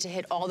 you needed to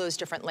hit all those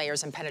different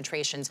layers and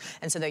penetrations,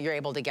 and so that you're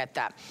able to get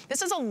that.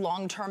 This is a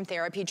long-term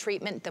therapy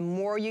treatment. The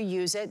more you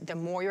use it, the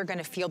more you're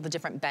gonna feel the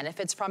different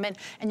benefits from it,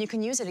 and you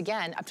can use it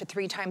again up to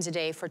 3 times a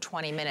day for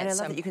 20 minutes. And I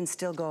love that you can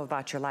still go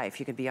about your life.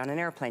 You could be on an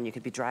airplane, you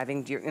could be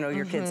driving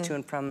your kids to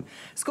and from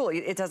school.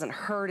 It doesn't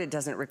hurt, it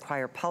doesn't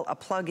require a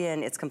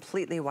plug-in, it's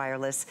completely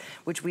wireless,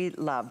 which we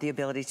love, the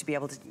ability to be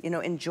able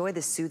to enjoy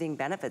the soothing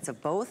benefits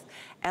of both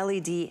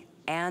LED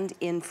and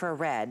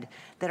infrared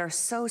that are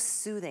so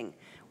soothing.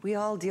 We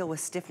all deal with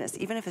stiffness,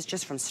 even if it's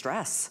just from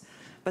stress.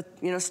 But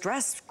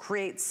stress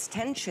creates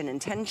tension,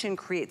 and tension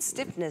creates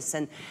stiffness,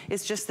 and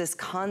it's just this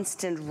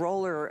constant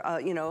roller,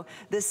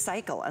 this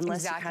cycle,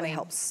 unless you kind of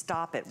help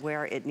stop it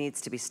where it needs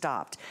to be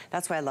stopped.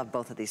 That's why I love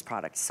both of these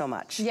products so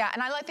much. Yeah,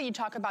 and I like that you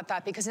talk about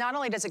that, because not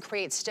only does it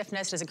create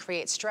stiffness, does it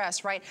create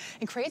stress, right?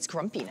 It creates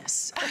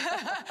grumpiness.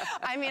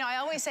 I mean, I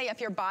always say if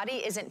your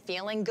body isn't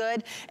feeling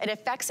good, it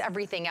affects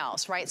everything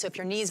else, right? So if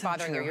your knee's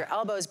bothering you, your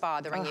elbow's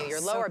bothering you, your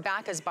lower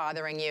back is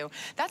bothering you,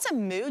 that's a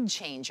mood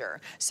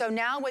changer. So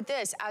now with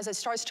this, as it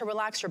starts to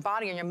relax your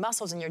body and your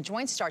muscles and your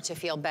joints start to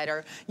feel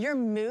better, your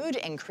mood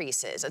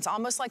increases. It's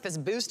almost like this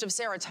boost of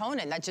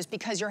serotonin that just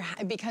because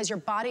your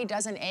body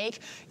doesn't ache,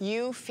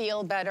 you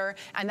feel better,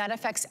 and that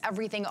affects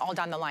everything all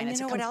down the line.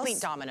 It's a complete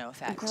domino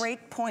effect.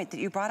 Great point that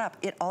you brought up.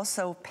 It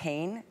also,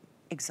 pain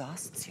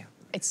exhausts you.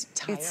 It's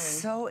tiring. It's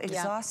so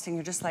exhausting.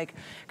 You're just like,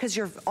 because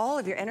all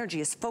of your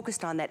energy is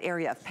focused on that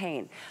area of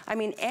pain. I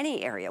mean,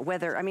 any area,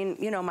 whether,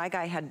 my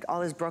guy had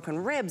all his broken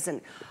ribs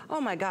and,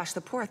 oh my gosh,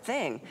 the poor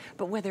thing.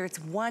 But whether it's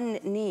one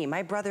knee,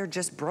 my brother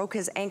just broke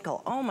his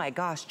ankle. Oh my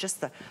gosh, just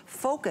the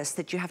focus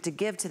that you have to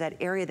give to that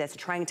area that's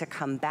trying to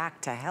come back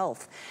to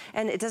health.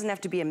 And it doesn't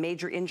have to be a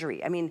major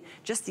injury. I mean,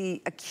 just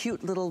the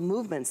acute little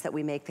movements that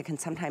we make that can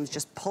sometimes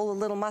just pull a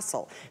little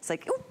muscle. It's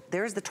like, oh,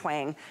 there's the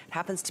twang. It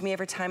happens to me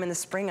every time in the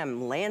spring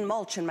I'm laying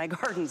mulch in my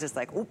gardens. It's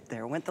like, oop,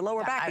 there went the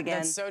lower back again.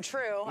 That's so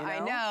true. I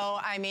know.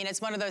 I mean, it's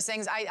one of those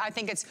things. I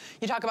think it's,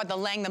 you talk about the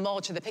laying the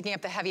mulch or the picking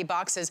up the heavy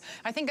boxes.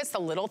 I think it's the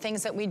little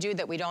things that we do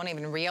that we don't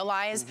even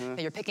realize,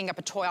 that you're picking up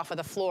a toy off of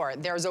the floor.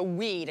 There's a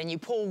weed and you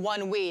pull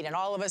one weed and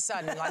all of a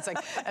sudden it's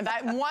like, and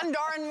that one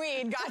darn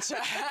weed gotcha.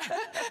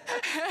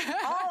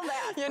 All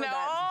that for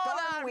all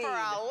that weed. for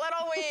a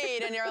little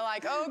weed. And you're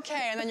like,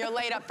 okay. And then you're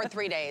laid up for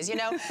 3 days,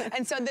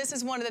 And so this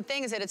is one of the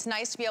things that it's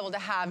nice to be able to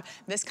have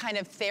this kind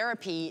of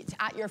therapy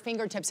at your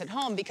fingertips at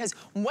home, because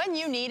when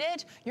you need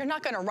it, you're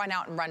not gonna run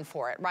out and run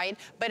for it, right?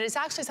 But it's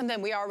actually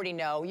something we already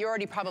know. You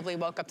already probably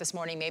woke up this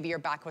morning, maybe your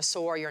back was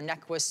sore, your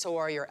neck was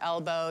sore, your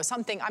elbow,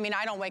 something. I mean,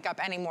 I don't wake up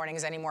any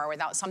mornings anymore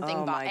without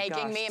something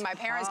aching me, and my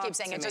parents keep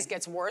saying it just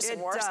gets worse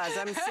and worse. It does.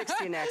 I'm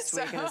 60 next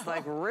week, and it's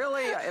like,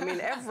 really? I mean,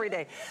 every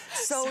day.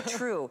 So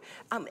true.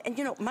 And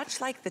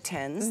much like the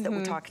 10s that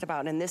we talked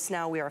about, and this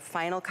now, we are a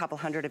final couple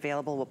hundred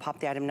available. We'll pop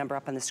the item number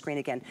up on the screen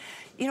again.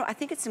 I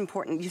think it's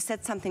important. You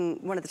said something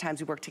one of the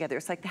times we worked together.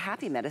 It's like the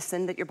happy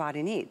medicine that your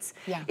body needs.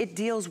 Yeah. It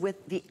deals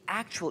with the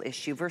actual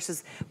issue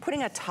versus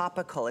putting a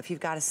topical, if you've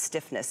got a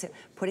stiffness,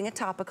 putting a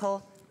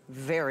topical,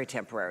 very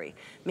temporary.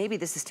 Maybe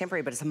this is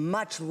temporary, but it's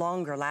much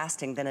longer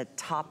lasting than a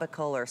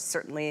topical or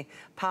certainly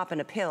popping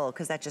a pill,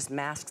 because that just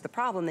masks the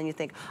problem. Then you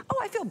think, oh,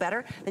 I feel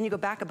better. Then you go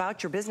back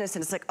about your business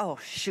and it's like, oh,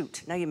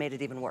 shoot, now you made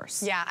it even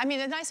worse. Yeah, I mean,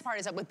 the nice part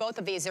is that with both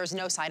of these, there's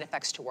no side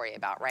effects to worry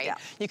about, right? Yeah.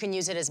 You can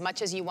use it as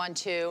much as you want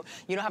to.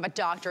 You don't have a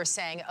doctor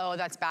saying, oh,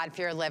 that's bad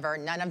for your liver.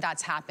 None of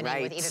that's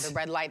happening with either the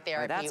red light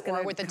therapy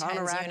or with the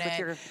TENS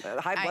unit. With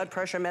your high blood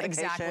pressure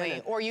medication.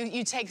 Exactly. Or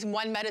you take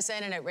one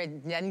medicine and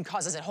it then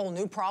causes a whole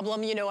new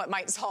problem. It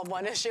might solve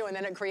one issue and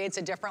then it creates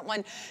a different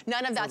one.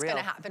 None of that's going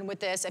to happen with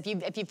this. If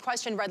you've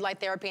questioned red light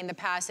therapy in the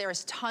past,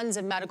 there's tons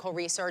of medical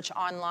research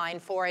online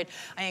for it.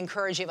 I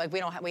encourage you,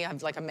 we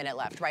have like a minute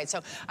left, right?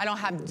 So I don't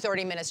have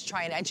 30 minutes to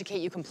try and educate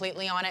you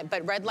completely on it,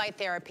 but red light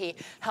therapy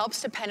helps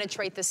to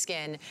penetrate the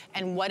skin,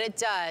 and what it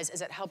does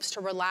is it helps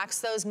to relax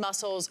those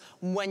muscles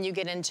when you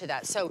get into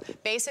that. So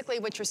basically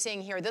what you're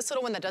seeing here, this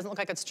little one that doesn't look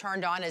like it's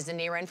turned on is the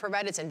near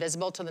infrared. It's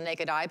invisible to the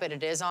naked eye, but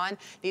it is on.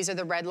 These are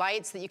the red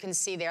lights that you can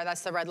see there.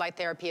 That's the red light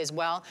therapy as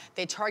well.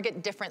 They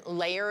target different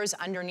layers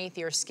underneath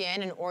your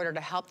skin in order to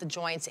help the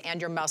joints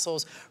and your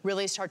muscles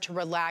really start to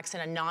relax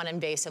in a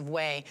non-invasive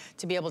way,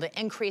 to be able to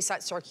increase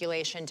that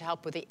circulation, to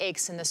help with the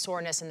aches and the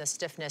soreness and the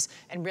stiffness,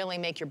 and really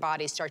make your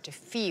body start to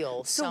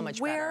feel so much better.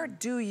 So where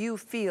do you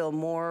feel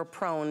more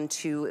prone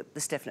to the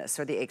stiffness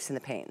or the aches and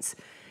the pains?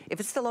 If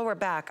it's the lower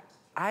back,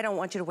 I don't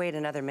want you to wait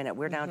another minute.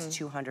 We're down to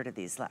 200 of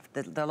these left.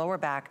 The lower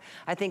back,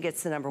 I think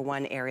it's the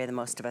 #1 area the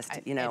most of us,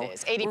 It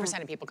is.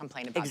 80% of people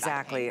complain about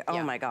exactly. back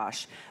pain. Oh my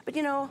gosh. But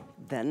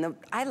then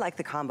I like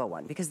the combo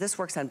one, because this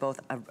works on both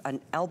an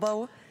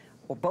elbow,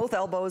 or both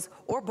elbows,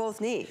 or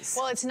both knees.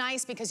 Well, it's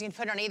nice because you can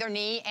put it on either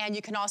knee, and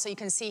you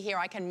can see here,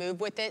 I can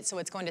move with it, so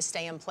it's going to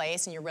stay in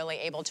place, and you're really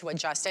able to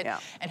adjust it. Yeah.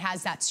 It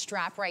has that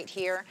strap right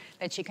here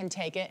that you can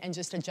take it and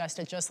just adjust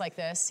it just like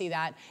this, see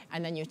that?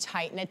 And then you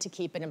tighten it to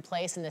keep it in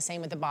place, and the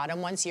same with the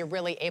bottom one, so you're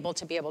really able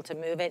to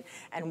move it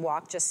and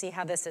walk. Just see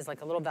how this is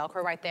like a little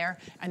Velcro right there,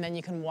 and then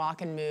you can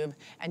walk and move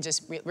and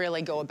just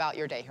really go about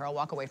your day. Here, I'll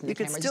walk away from the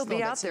camera just a little bit.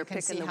 You could still be out there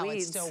picking the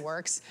weeds. It still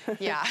works.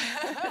 Yeah.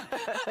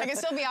 I can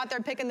still be out there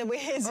picking the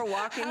weeds. Or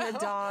walking the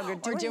dog, or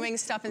doing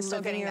stuff and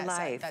still getting your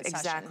life.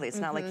 Exactly. It's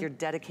not like you're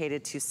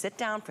dedicated to sit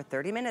down for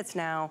 30 minutes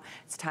now.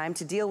 It's time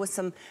to deal with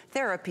some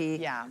therapy.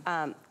 Yeah.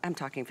 I'm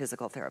talking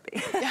physical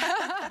therapy.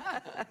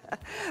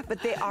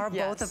 But they are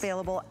both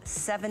available,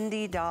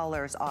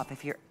 $70 off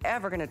if you're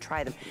ever going to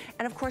try them.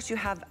 And of course, you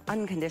have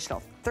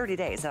unconditional 30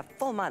 days, a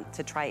full month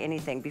to try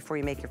anything before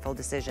you make your full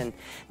decision.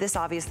 This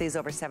obviously is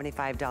over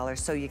 $75,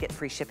 so you get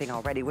free shipping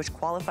already, which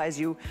qualifies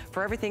you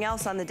for everything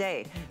else on the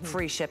day.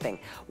 Free shipping.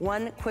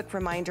 One quick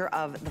reminder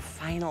of the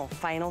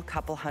final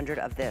couple hundred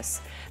of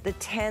this. The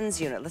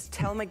TENS unit, let's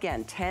tell them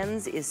again,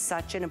 TENS is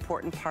such an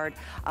important part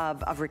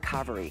of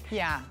recovery.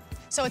 Yeah.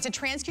 So it's a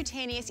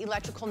transcutaneous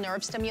electrical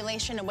nerve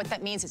stimulation, and what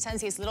that means, it sends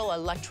these little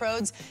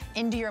electrodes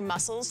into your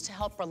muscles to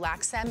help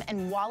relax them,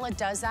 and while it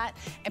does that,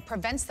 it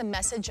prevents the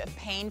message of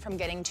pain from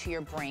getting to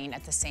your brain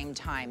at the same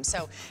time.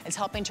 So it's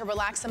helping to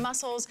relax the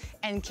muscles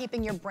and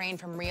keeping your brain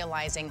from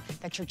realizing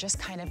that you're just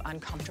kind of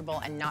uncomfortable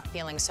and not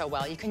feeling so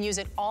well. You can use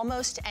it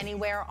almost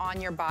anywhere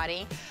on your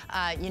body,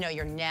 you know,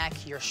 your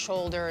neck, your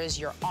shoulders,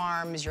 your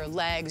arms, your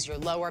legs, your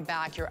lower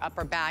back, your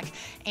upper back,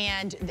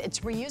 and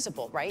it's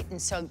reusable, right?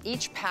 And so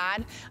each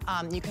pad,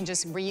 you can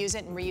just reuse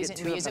it and reuse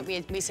it and reuse it.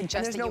 We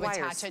suggest that you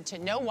attach it to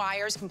no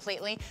wires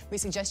completely. We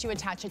suggest you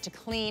attach it to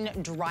clean,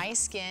 dry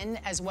skin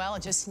as well.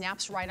 It just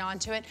snaps right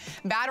onto it.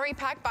 Battery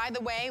pack, by the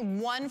way,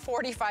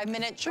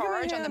 145-minute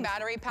charge on the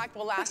battery pack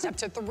will last up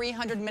to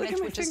 300 minutes,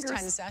 which is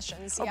 10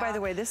 sessions. Oh, by the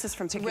way, this is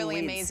from picking weeds. Really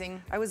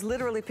amazing. I was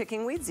literally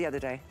picking weeds the other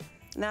day.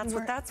 And that's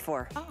what that's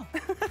for. Oh,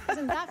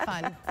 isn't that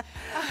fun?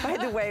 By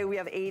the way, we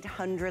have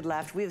 800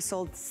 left. We have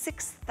sold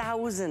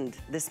 6,000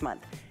 this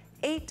month.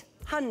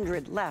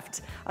 800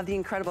 left of the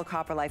incredible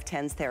Copper Life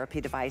TENS therapy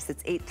device.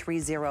 It's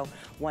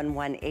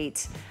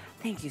 830118.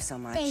 Thank you so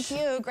much. Thank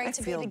you. Great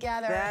to be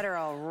together. Better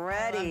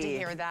already. I love to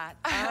hear that.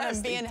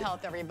 Be in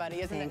health,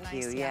 everybody. Isn't it nice?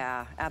 Thank you.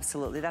 Yeah,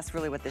 absolutely. That's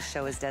really what this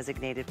show is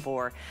designated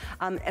for.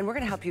 And we're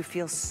going to help you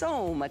feel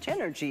so much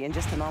energy in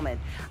just a moment.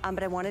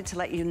 But I wanted to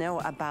let you know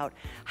about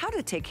how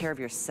to take care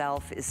of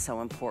yourself is so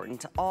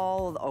important.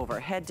 All over,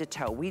 head to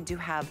toe. We do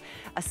have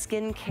a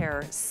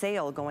skincare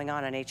sale going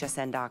on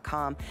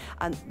hsn.com.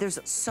 There's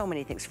so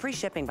many things. Free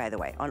shipping, by the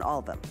way, on all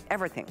of them.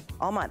 Everything,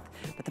 all month.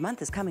 But the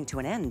month is coming to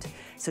an end.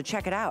 So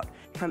check it out.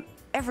 From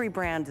every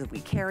brand that we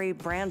carry,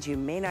 brands you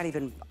may not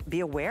even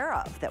be aware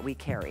of that we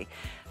carry.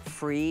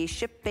 Free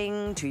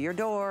shipping to your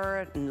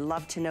door. And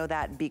love to know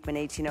that. Beekman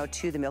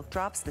 1802, the milk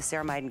drops, the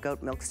ceramide and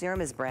goat milk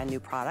serum is a brand new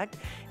product.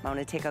 I want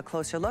to take a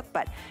closer look,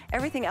 but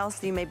everything else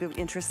that you may be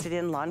interested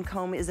in,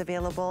 Lancome is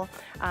available.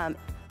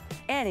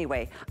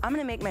 Anyway, I'm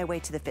gonna make my way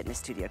to the fitness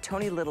studio.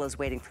 Tony Little is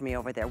waiting for me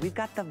over there. We've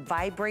got the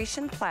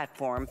vibration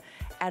platform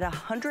at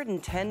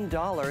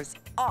 $110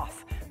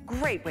 off.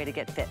 Great way to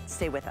get fit.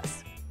 Stay with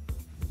us.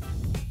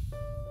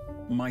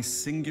 My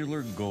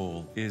singular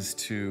goal is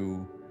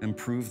to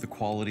improve the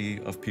quality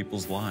of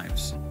people's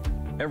lives.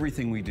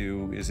 Everything we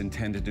do is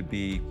intended to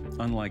be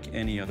unlike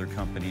any other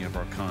company of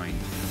our kind.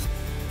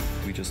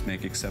 We just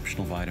make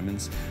exceptional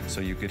vitamins so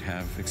you could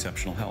have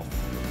exceptional health.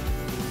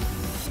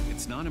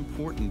 It's not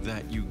important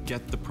that you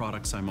get the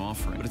products I'm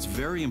offering, but it's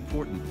very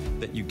important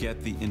that you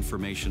get the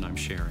information I'm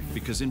sharing,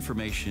 because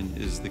information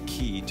is the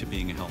key to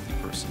being a healthy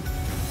person.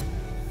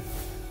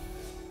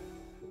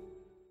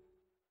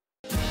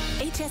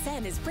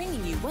 HSN is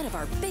bringing you one of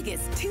our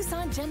biggest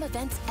Tucson Gem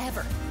events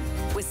ever,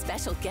 with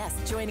special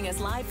guests joining us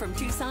live from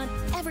Tucson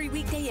every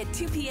weekday at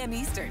 2 p.m.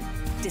 Eastern.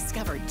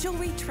 Discover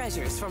jewelry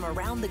treasures from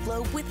around the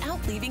globe without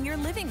leaving your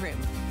living room,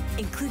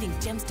 including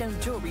gemstone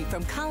jewelry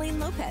from Colleen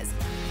Lopez,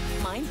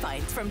 Mind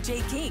Finds from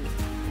Jay King,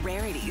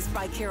 Rarities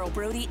by Carol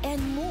Brody,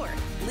 and more,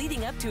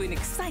 leading up to an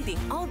exciting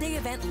all-day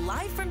event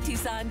live from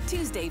Tucson,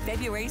 Tuesday,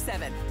 February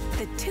 7th.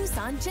 The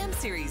Tucson Gem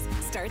Series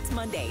starts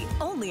Monday,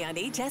 only on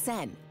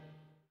HSN.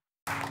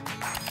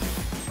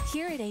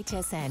 Here at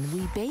HSN,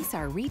 we base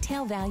our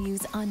retail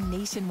values on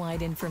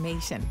nationwide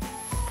information.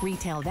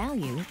 Retail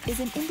value is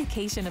an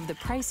indication of the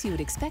price you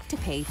would expect to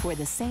pay for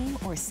the same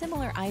or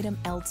similar item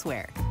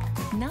elsewhere,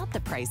 not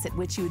the price at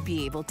which you would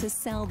be able to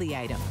sell the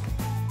item.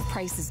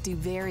 Prices do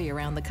vary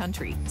around the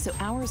country, so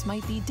ours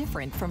might be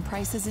different from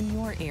prices in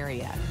your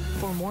area.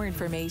 For more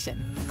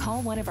information,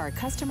 call one of our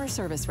customer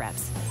service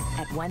reps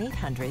at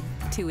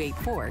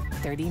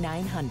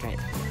 1-800-284-3900.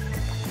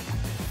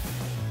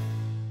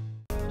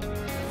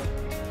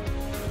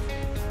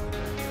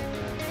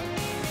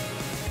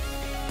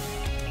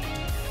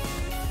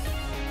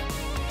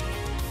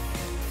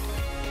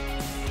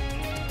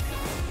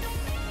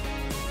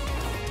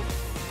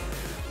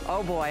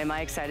 Oh boy, am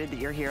I excited that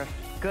you're here.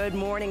 Good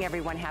morning,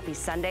 everyone. Happy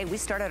Sunday. We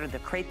started the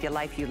Create the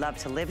Life You Love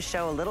to Live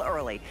show a little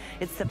early.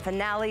 It's the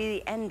finale.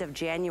 The end of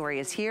January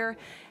is here.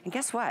 And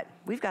guess what?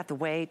 We've got the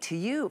way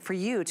for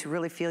you to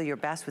really feel your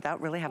best without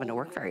really having to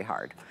work very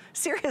hard.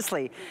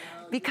 Seriously,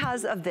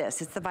 because of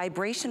this. It's the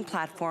vibration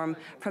platform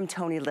from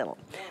Tony Little.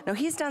 Now,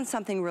 he's done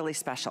something really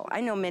special. I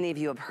know many of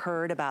you have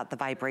heard about the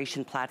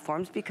vibration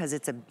platforms because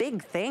it's a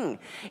big thing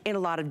in a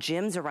lot of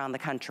gyms around the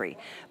country.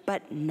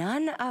 But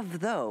none of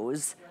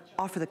those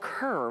offer the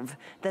curve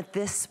that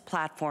this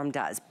platform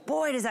does.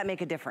 Boy, does that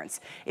make a difference.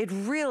 It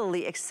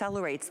really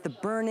accelerates the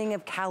burning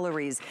of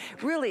calories,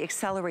 really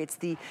accelerates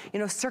the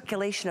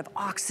circulation of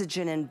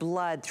oxygen and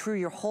blood through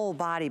your whole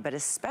body, but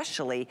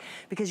especially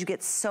because you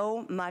get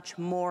so much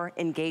more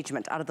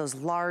engagement out of those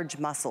large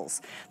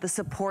muscles, the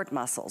support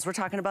muscles. We're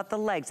talking about the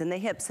legs and the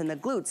hips and the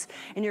glutes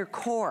and your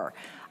core.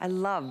 I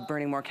love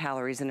burning more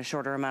calories in a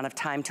shorter amount of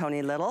time,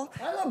 Tony Little.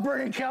 I love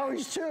burning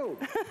calories too,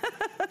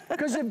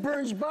 because it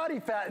burns body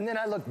fat and then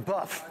I look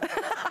buff.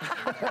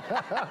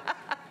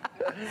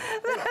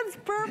 That's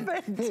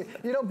perfect.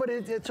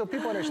 But so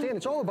people understand,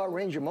 it's all about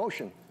range of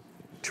motion.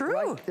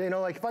 True. Right?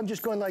 Like if I'm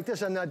just going like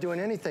this, I'm not doing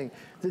anything.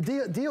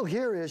 The deal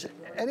here is,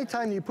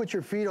 anytime you put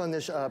your feet on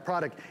this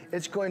product,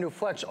 it's going to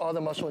flex all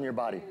the muscle in your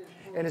body.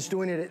 And it's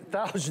doing it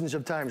thousands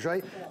of times,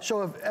 right?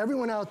 So if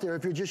everyone out there,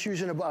 if you're just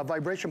using a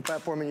vibration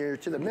platform and you're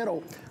to the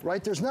middle,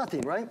 right, there's nothing,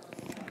 right?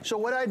 So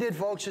what I did,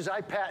 folks, is I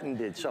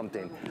patented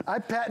something. I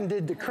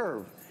patented the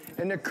curve.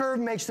 And the curve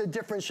makes the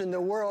difference in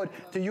the world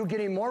to you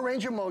getting more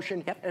range of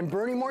motion and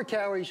burning more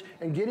calories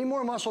and getting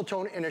more muscle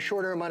tone in a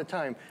shorter amount of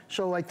time.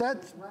 So like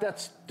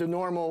that's the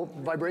normal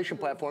vibration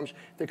platforms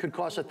that could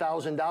cost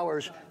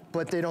 $1,000,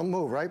 but they don't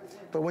move, right?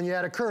 But when you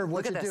add a curve,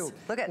 what's it do?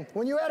 Look at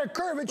when you add a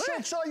curve, it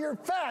shakes all your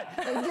fat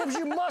and gives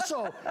you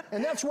muscle.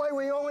 And that's why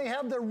we only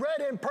have the red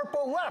and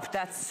purple left.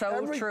 That's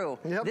so true.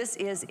 Yep. This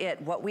is it.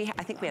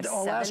 I think we have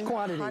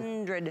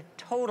 700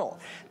 total.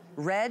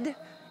 Red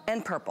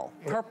and purple.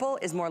 Purple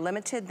is more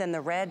limited than the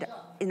red.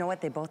 You know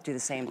what? They both do the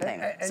same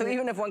thing. So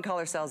even if one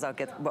color sells out,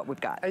 get what we've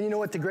got. And you know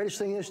what the greatest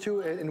thing is too?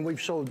 And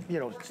we've sold,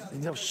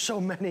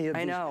 so many of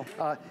these. I know.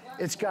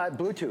 It's got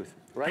Bluetooth,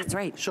 right? That's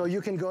right. So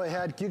you can go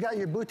ahead. You got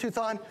your Bluetooth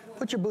on?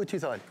 Put your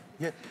Bluetooth on.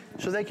 Yeah.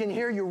 So they can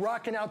hear you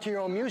rocking out to your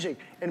own music.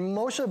 And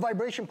most of the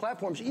vibration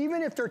platforms,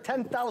 even if they're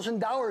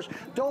 $10,000,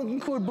 don't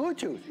include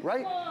Bluetooth,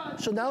 right?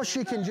 So now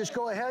she can just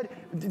go ahead,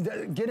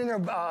 get in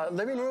her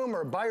living room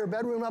or buy her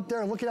bedroom up there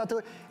and look it out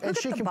there. And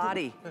look she at the can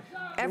body.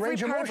 Every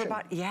part of her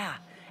body. Yeah.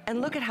 And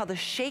look at how the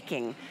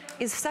shaking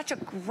is such a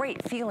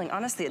great feeling.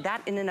 Honestly,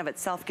 that in and of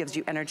itself gives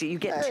you energy. You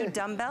get 2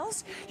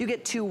 dumbbells, you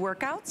get 2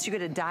 workouts, you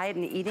get a diet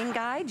and eating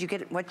guide, you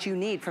get what you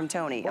need from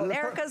Tony,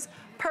 America's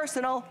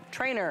personal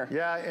trainer.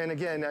 Yeah, and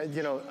again,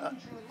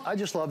 I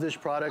just love this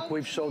product.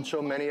 We've sold so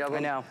many of them.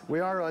 I know. We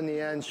are on the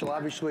end, so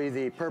obviously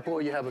the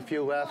purple, you have a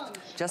few left.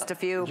 Just a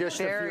few,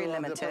 very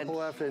limited. The purple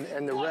left,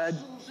 and the red,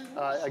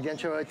 again,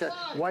 right there.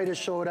 White is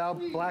sold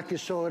out, black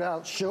is sold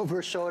out, silver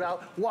is sold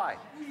out. Why?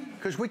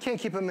 Because we can't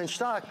keep them in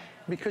stock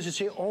because it's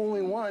the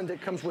only one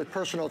that comes with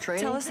personal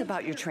training. Tell us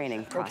about your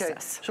training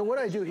process. Okay, so what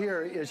I do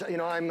here is,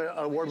 I'm an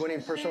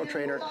award-winning personal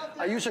trainer.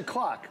 I use a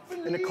clock,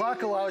 and the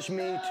clock allows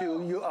me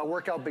to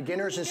work out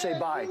beginners and say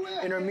bye.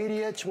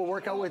 Intermediates will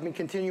work out with me,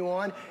 continue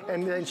on,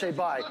 and then say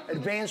bye.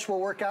 Advanced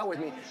will work out with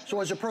me. So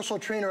as a personal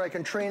trainer, I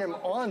can train them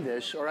on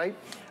this, all right?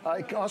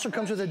 It also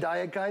comes with a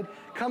diet guide,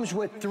 comes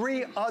with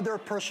 3 other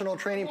personal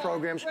training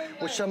programs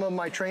with some of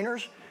my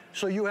trainers.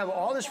 So you have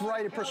all this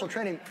variety of personal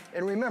training.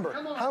 And remember,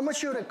 how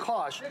much would it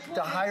cost to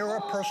hire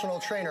a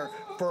personal trainer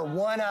for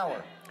 1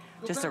 hour?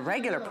 Just a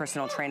regular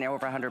personal trainer,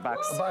 over $100.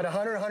 About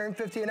 $100,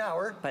 $150 an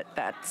hour. But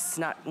that's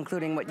not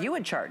including what you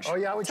would charge. Oh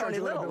yeah, I would charge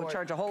a little bit more. Would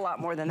charge a whole lot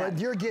more than that.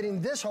 But you're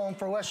getting this home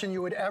for less than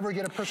you would ever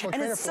get a personal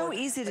trainer for. And it's so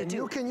easy to do.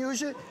 You can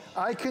use it,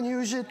 I can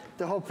use it,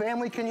 the whole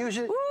family can use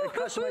it.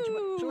 So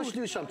let's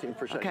do something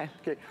for a second.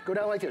 Okay, go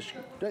down like this.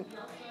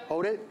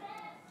 Hold it.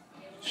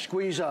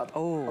 Squeeze up,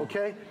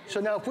 okay? So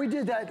now if we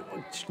did that,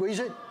 squeeze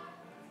it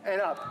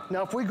and up.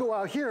 Now if we go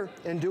out here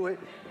and do it,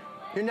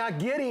 you're not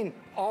getting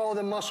all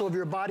the muscle of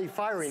your body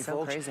firing, so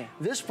folks. Crazy.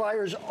 This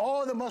fires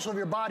all the muscle of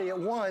your body at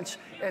once,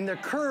 and the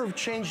curve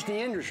changed the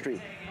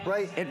industry,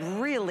 right? It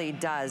really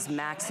does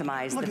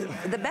maximize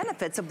the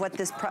benefits of what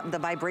the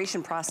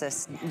vibration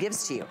process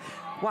gives to you.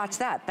 Watch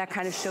that, that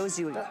kind of shows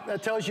you.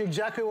 That tells you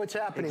exactly what's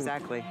happening.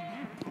 Exactly.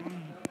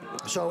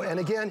 So, and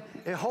again,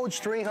 it holds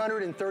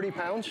 330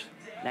 pounds.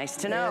 Nice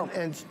to know.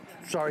 And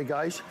sorry,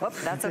 guys. Oh,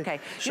 that's okay.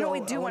 So you know what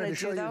we do want to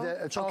do, though?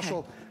 It's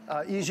also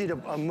easy to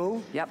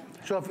move. Yep.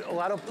 So if a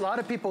lot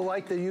of people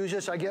like to use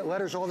this. I get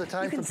letters all the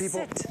time from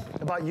people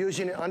about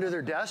using it under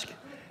their desk.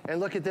 And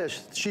look at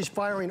this. She's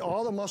firing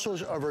all the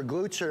muscles of her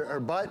glutes, her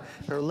butt,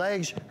 her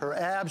legs, her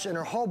abs, and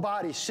her whole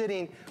body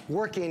sitting,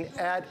 working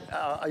at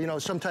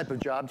some type of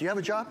job. Do you have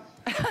a job?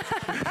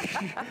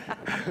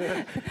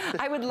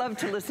 I would love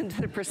to listen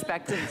to the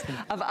perspectives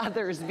of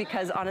others,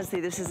 because honestly,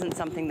 this isn't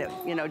something that,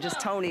 just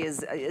Tony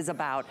is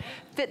about.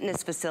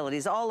 Fitness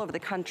facilities all over the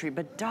country,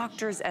 but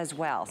doctors as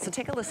well. So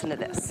take a listen to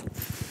this.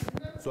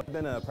 So I've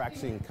been a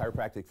practicing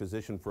chiropractic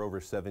physician for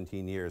over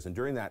 17 years, and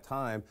during that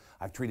time,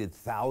 I've treated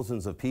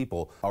thousands of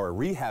people. Our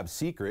rehab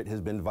secret has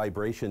been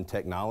vibration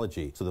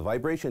technology. So the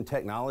vibration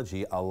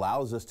technology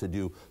allows us to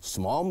do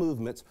small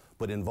movements,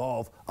 but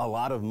involve a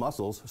lot of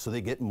muscles so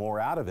they get more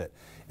out of it.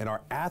 And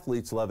our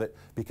athletes love it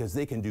because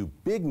they can do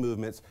big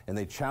movements and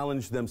they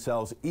challenge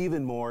themselves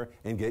even more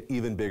and get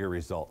even bigger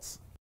results.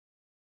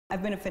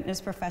 I've been a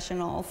fitness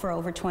professional for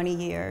over 20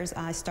 years.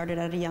 I started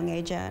at a young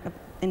age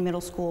in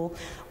middle school,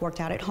 worked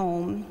out at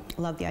home,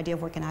 loved the idea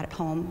of working out at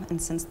home, and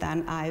since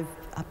then I've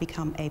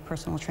become a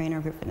personal trainer,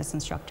 a fitness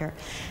instructor.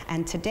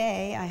 And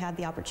today I had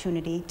the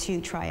opportunity to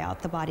try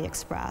out the Body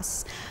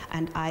Express,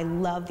 and I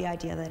love the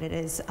idea that it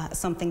is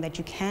something that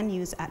you can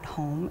use at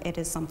home. It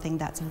is something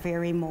that's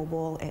very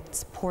mobile,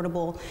 it's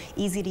portable,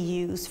 easy to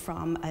use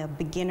from a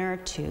beginner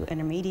to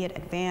intermediate,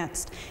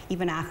 advanced,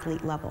 even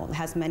athlete level. It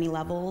has many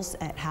levels.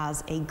 It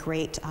has a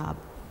great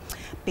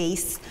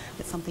base.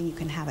 It's something you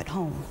can have at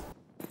home.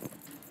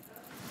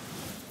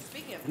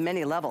 Speaking of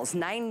many levels,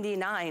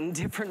 99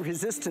 different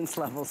resistance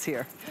levels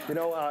here. You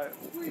know,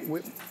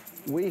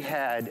 we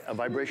had a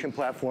vibration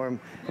platform,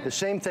 the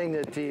same thing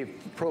that the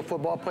pro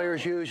football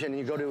players use, and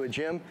you go to a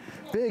gym,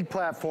 big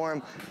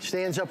platform,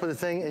 stands up with a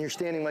thing, and you're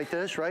standing like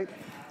this, right?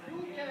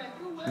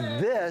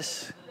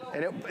 This,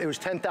 and it was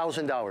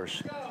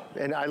 $10,000,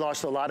 and I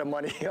lost a lot of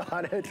money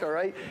on it, all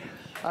right?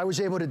 I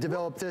was able to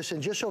develop this,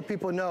 and just so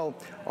people know,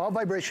 all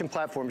vibration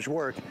platforms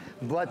work,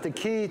 but the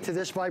key to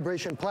this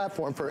vibration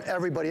platform for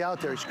everybody out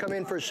there is come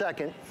in for a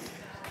second.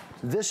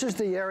 This is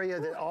the area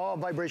that all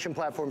vibration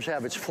platforms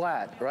have. It's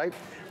flat, right?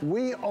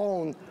 We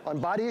own, on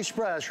Body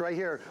Express right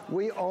here,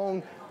 we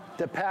own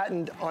the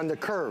patent on the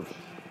curve.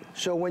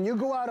 So when you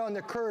go out on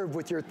the curve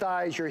with your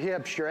thighs, your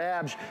hips, your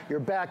abs, your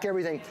back,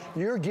 everything,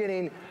 you're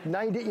getting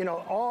 90, you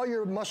know, all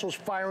your muscles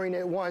firing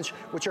at once,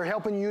 which are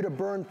helping you to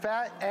burn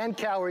fat and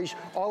calories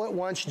all at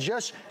once.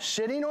 Just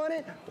sitting on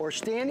it or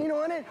standing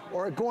on it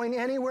or going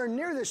anywhere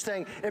near this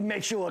thing, it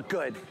makes you look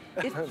good.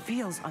 It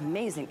feels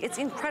amazing. It's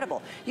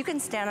incredible. You can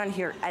stand on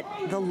here at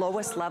the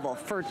lowest level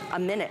for a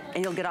minute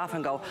and you'll get off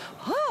and go,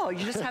 oh,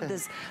 you just have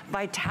this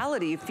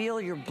vitality. You feel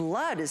your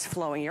blood is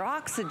flowing, your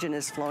oxygen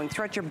is flowing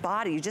throughout your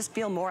body. You just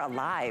feel more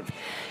alive.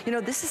 You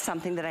know, this is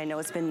something that I know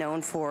it's been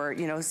known for,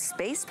 you know,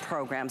 space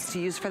programs to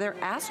use for their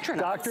astronauts.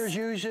 Doctors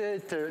use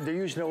it. They're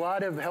used in a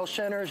lot of health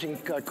centers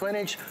and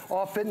clinics.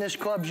 All fitness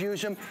clubs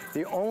use them.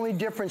 The only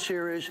difference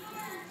here is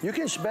you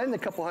can spend a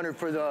couple $100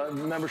 for the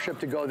membership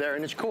to go there,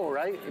 and it's cool,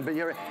 right?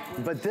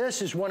 But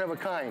this is one of a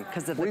kind.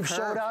 Because of the We've curve.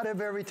 sold out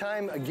of every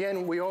time.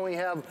 Again, we only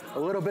have a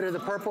little bit of the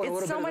purple and a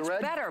little bit of the red. It's so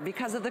much better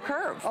because of the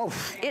curve. Oh,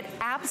 it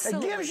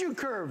absolutely. It gives you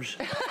curves.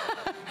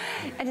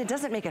 And it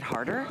doesn't make it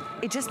harder.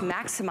 It just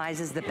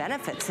maximizes the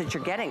benefits that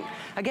you're getting.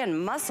 Again,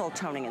 muscle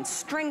toning and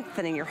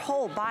strengthening your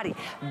whole body.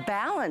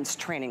 Balance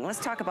training, let's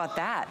talk about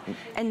that.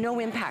 And no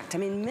impact, I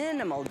mean,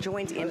 minimal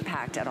joint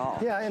impact at all.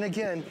 Yeah, and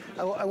again,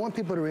 I want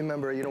people to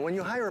remember, you know, when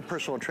you hire a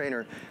personal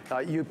trainer,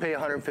 you pay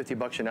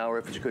 $150 an hour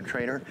if it's a good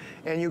trainer,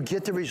 and you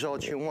get the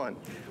results you want.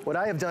 What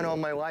I have done all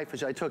my life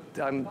is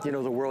I'm, you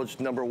know, the world's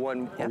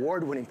 #1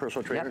 award-winning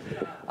personal trainer.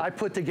 I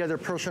put together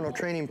personal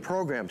training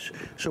programs.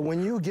 So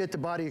when you get the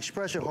Body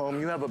Express at home,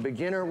 you have a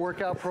beginner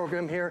workout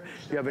program here,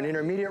 you have an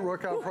intermediate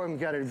workout program, you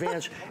got an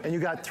advanced, and you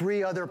got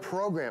 3 other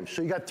programs.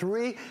 So you got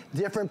 3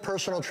 different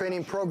personal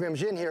training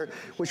programs in here,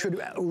 which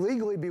would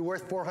legally be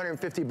worth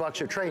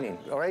 $450 of training,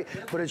 all right?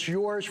 But it's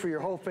yours for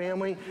your whole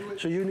family,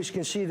 so you just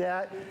can see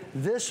that.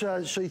 This,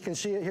 so you can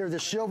see it here, the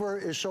silver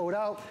is sold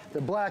out,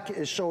 the black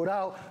is sold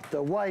out,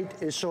 the white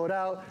is sold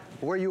out.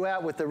 Where are you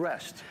at with the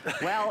rest?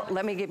 Well,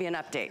 let me give you an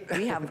update.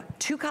 We have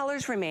 2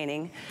 colors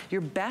remaining.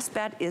 Your best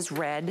bet is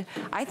red.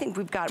 I think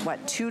we've got,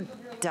 what, 2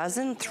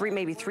 dozen? 3,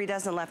 maybe 3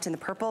 dozen left in the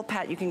purple.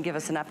 Pat, you can give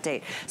us an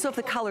update. So if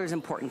the color is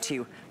important to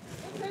you.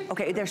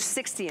 Okay, there's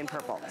 60 in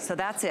purple, so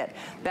that's it.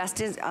 Best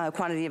is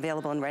quantity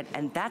available in red,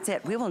 and that's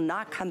it. We will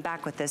not come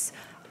back with this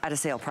at a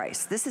sale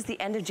price. This is the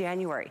end of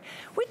January.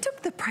 We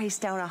took the price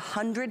down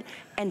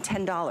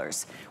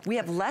 $110. We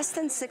have less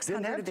than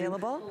 600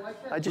 available.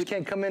 I just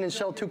can't come in and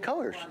sell 2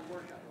 colors.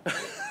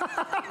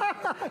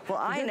 Well,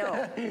 I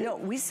know. No,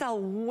 we sell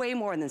way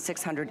more than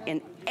 600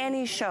 in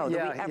any show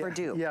that we ever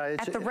do. Yeah,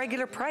 at the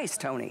regular price,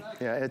 Tony.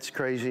 Yeah, it's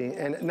crazy.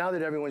 And now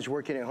that everyone's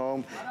working at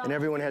home and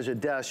everyone has a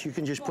desk, you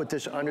can just put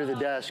this under the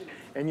desk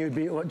and you'd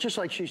be, just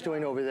like she's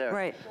doing over there.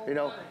 Right. You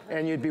know,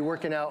 and you'd be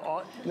working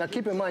out. Now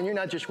keep in mind, you're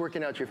not just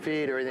working out your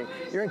feet or anything.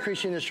 You're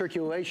increasing the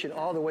circulation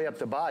all the way up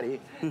the body.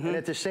 And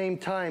at the same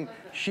time,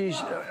 she's,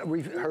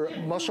 her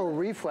muscle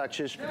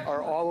reflexes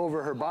are all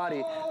over her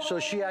body. So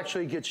she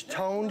actually gets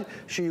toned,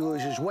 she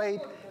loses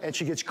weight, and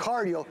she gets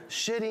cardio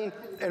sitting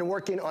and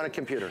working on a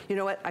computer. You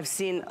know what? I've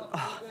seen,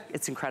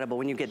 it's incredible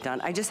when you get done.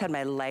 I just had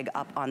my leg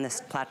up on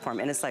this platform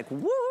and it's like,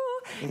 woo!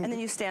 And then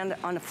you stand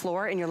on the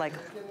floor and you're like,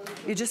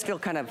 you just feel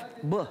kind of,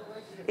 bleh.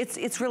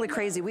 It's really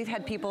crazy. We've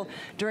had people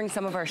during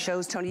some of our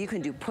shows, Tony, you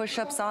can do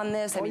push-ups on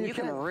this. I mean, you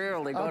can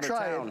really go to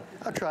town.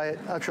 I'll try it.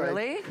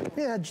 Really?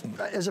 Yeah,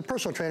 as a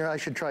personal trainer, I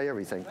should try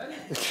everything.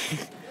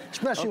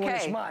 especially when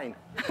it's mine.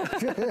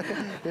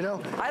 You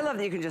know? I love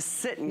that you can just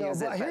sit and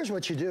use it. But here's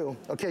what you do.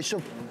 Okay,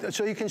 so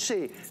you can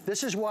see,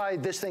 this is why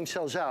this thing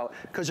sells out,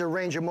 because of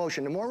range of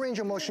motion. The more range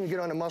of motion you get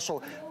on the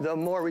muscle, the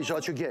more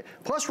results you get.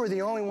 Plus, we're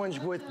the only ones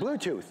with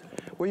Bluetooth,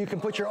 where you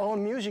can put your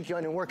own music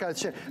on and work out.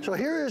 So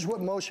here is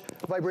what most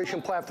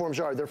vibration platforms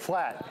are. They're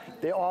flat.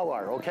 They all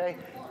are, okay?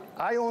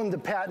 I own the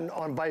patent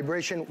on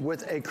vibration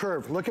with a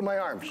curve. Look at my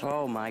arms.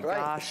 Oh my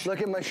gosh.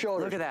 Look at my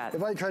shoulders. Look at that.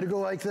 If I try to go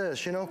like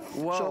this, you know?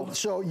 Whoa.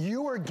 So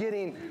you are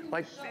getting,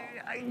 like,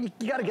 you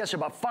gotta guess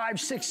about 5,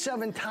 6,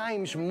 7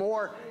 times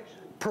more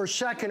per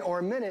second or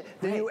a minute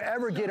than you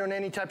ever get on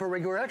any type of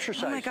regular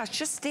exercise. Oh my gosh,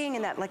 just staying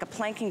in that, like a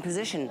planking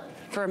position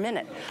for a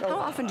minute. How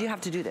often do you have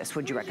to do this,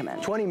 would you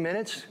recommend? 20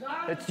 minutes.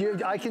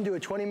 I can do a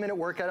 20-minute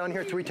workout on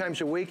here 3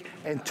 times a week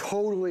and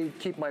totally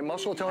keep my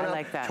muscle tone up. I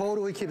like that.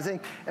 Totally keep the thing.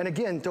 And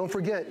again, don't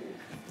forget,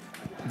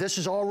 this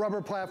is all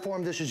rubber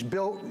platform. This is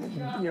built,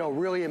 you know,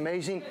 really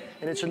amazing,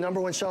 and it's a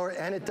 #1 seller,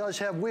 and it does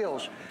have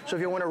wheels. So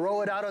if you want to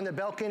roll it out on the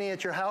balcony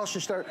at your house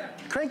and start,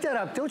 crank that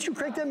up. Don't you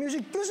crank that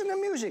music? Listen to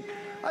music.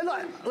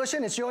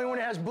 Listen, it's the only one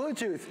that has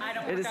Bluetooth. I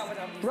don't work out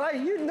without music.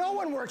 Right, no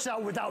one works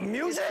out without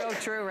music. It's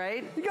so true,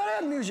 right? You gotta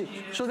have music,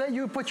 so that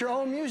you put your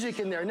own music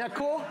in there. Isn't that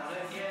cool?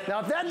 Now,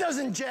 if that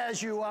doesn't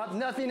jazz you up,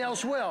 nothing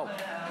else will.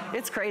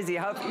 It's crazy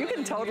how you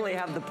can totally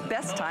have the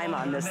best time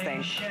on this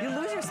thing. You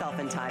lose yourself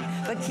in time.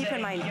 But keep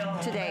in mind,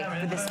 today,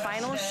 for this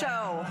final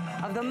show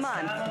of the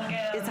month,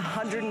 it's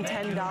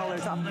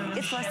 $110 off.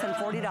 It's less than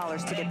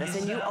 $40 to get this,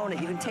 and you own it.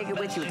 You can take it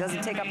with you. It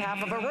doesn't take up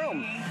half of a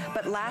room.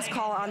 But last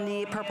call on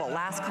the purple.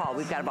 Last call.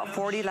 We've got about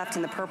 40 left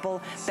in the purple.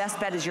 Best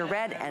bet is your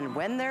red, and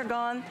when they're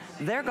gone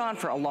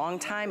for a long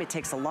time. It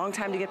takes a long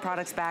time to get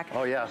products back.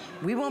 Oh, yeah.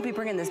 We won't be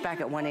bringing this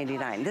back at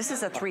 $189. This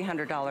is a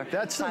 $300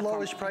 That's the platform.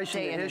 lowest price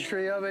in the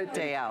history of it.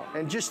 Day out.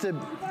 And just to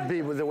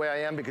be with the way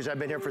I am, because I've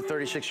been here for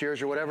 36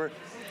 years or whatever,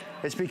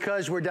 it's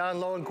because we're down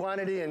low in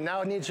quantity and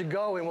now it needs to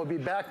go, and we'll be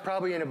back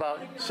probably in about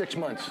 6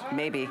 months.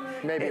 Maybe.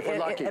 Maybe if we're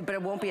lucky. But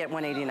it won't be at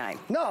 $189.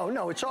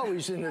 No, it's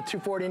always in the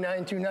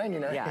 $249,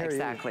 $299. Yeah,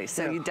 exactly.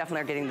 So you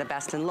definitely are getting the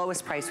best and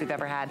lowest price we've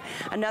ever had.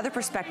 Another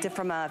perspective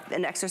from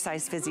an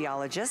exercise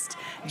physiologist,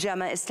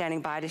 Gemma is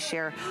standing by to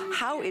share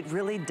how it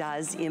really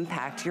does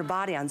impact your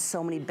body on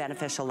so many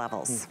beneficial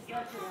levels.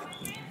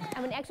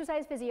 I'm an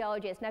exercise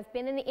physiologist and I've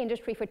been in the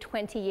industry for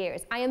 20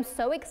 years. I am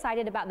so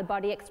excited about the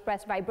Body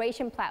Express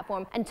vibration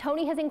platform, and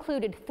Tony has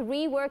included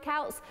 3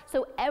 workouts,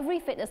 so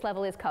every fitness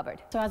level is covered.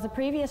 So as a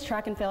previous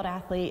track and field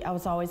athlete, I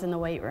was always in the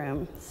weight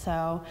room.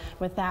 So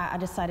with that, I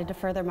decided to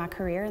further my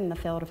career in the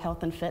field of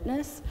health and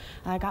fitness.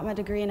 I got my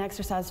degree in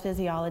exercise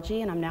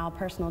physiology, and I'm now a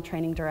personal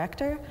training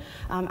director.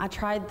 I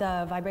tried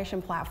the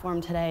vibration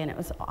platform today, and it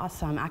was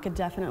awesome. I could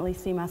definitely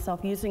see myself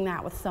using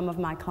that with some of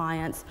my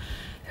clients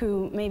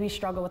who maybe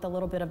struggle with a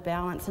little bit of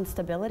balance and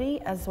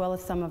stability, as well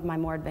as some of my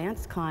more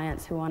advanced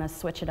clients who want to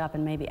switch it up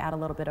and maybe add a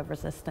little bit of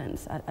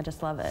resistance. I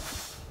just love it.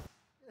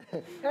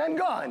 And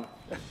gone.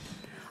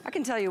 I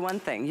can tell you one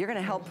thing, you're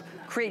gonna help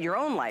create your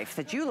own life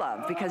that you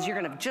love, because you're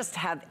gonna just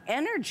have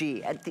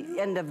energy at the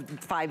end of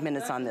 5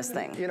 minutes on this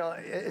thing. You know,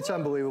 it's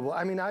unbelievable.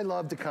 I mean, I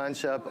love the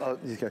concept of,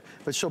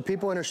 but so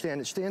people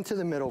understand it. Stand to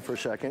the middle for a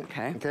second.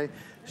 Okay.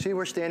 See,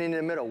 we're standing in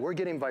the middle. We're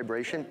getting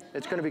vibration.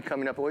 It's gonna be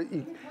coming up.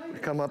 You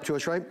come up to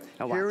us, right?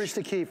 Now Here is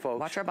the key, folks.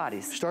 Watch our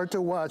bodies. Start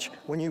to watch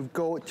when you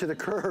go to the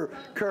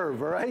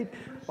curve, all right?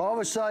 All of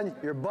a sudden,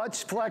 your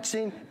butt's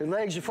flexing, your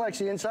legs are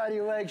flexing, inside of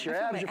your legs, your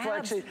abs are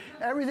flexing.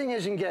 Everything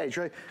is engaged,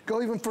 right?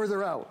 Go even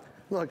further out.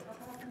 Look.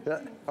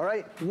 All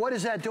right, what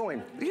is that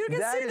doing?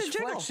 That is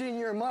flexing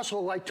your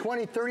muscle like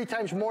 20, 30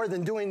 times more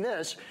than doing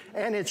this,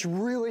 and it's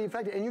really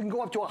effective. And you can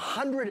go up to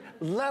 100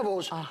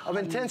 levels of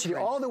intensity,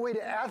 all the way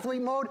to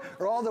athlete mode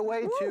or all the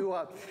way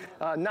to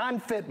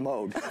non-fit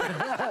mode.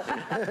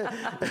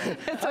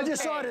 I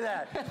just thought of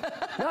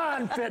that.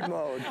 Non-fit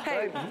mode.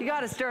 Hey, you got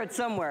to start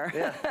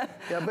somewhere.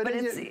 Yeah, but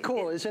it's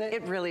cool, isn't it?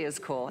 It really is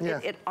cool. Yeah.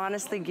 It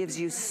honestly gives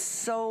you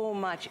so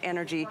much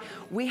energy.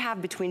 We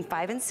have between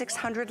 500 and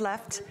 600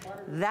 left.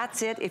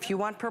 That's it. If you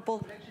want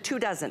purple, 2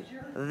 dozen.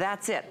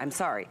 That's it. I'm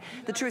sorry.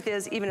 The truth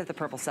is, even if the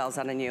purple sells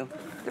out on you,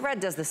 the red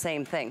does the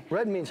same thing.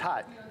 Red means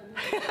hot.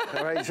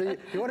 All right, so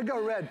you want to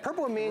go red.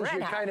 Purple means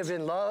you're kind of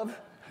in love,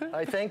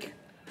 I think.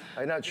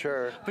 I'm not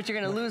sure. But you're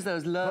going to lose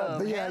those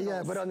love handles.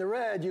 Yeah, but on the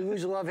red, you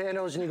lose the love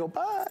handles and you go,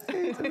 bye.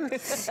 You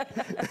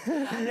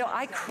know,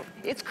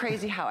 it's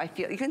crazy how I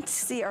feel. You can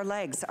see our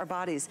legs, our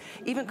bodies.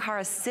 Even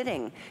Kara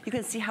sitting, you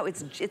can see how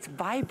it's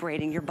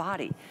vibrating your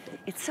body.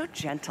 It's so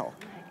gentle.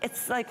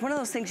 It's like one of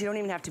those things you don't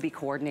even have to be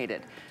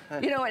coordinated.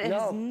 You know, it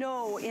has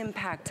no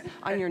impact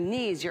on your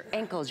knees, your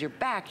ankles, your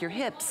back, your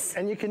hips.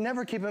 And you can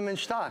never keep them in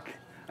stock.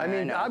 I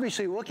mean,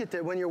 obviously, look at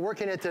that when you're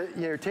working at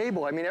your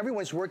table. I mean,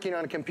 everyone's working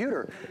on a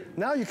computer.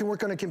 Now you can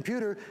work on a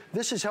computer.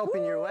 This is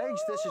helping your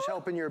legs. This is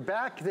helping your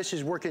back. This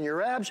is working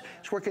your abs.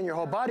 It's working your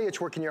whole body.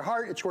 It's working your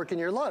heart. It's working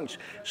your lungs.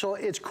 So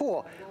it's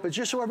cool. But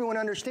just so everyone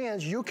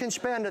understands, you can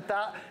spend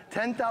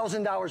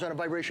 $10,000 on a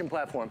vibration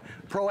platform.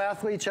 Pro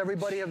athletes,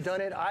 everybody have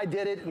done it. I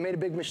did it, made a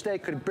big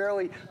mistake, could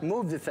barely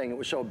move the thing. It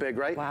was so big,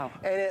 right? Wow.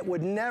 And it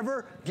would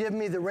never give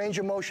me the range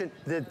of motion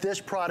that this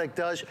product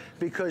does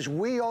because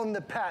we own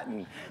the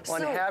patent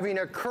on having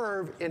a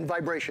curve in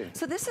vibration.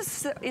 So this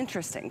is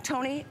interesting.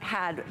 Tony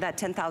had that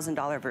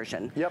 $10,000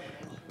 version. Yep.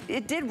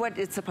 It did what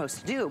it's supposed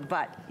to do,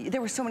 but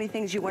there were so many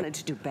things you wanted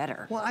to do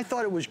better. Well, I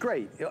thought it was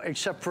great,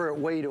 except for it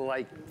weighed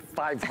like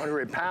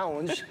 500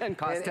 pounds. And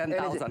cost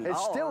 $10,000.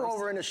 It's still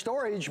over in a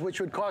storage, which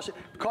would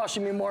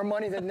costing me more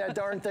money than that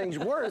darn thing's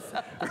worth,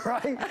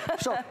 right?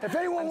 So if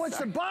anyone wants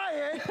to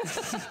buy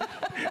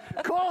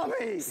it, call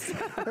me.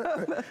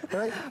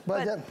 Right?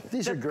 But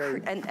these are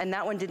great. And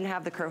that one didn't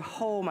have the curve.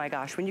 Oh my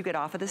gosh, when you get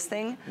off of this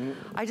thing,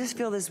 I just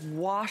feel this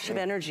wash of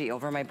energy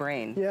over my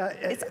brain. Yeah.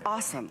 It's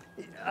awesome.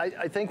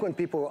 I think when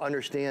people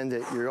understand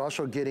that you're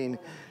also getting,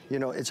 you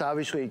know, it's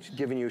obviously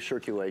giving you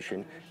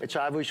circulation. It's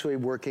obviously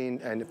working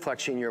and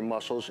flexing your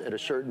muscles at a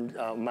certain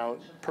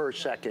amount per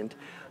second,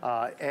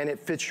 and it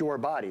fits your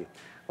body.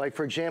 Like,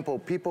 for example,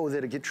 people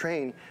that get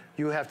trained,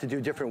 you have to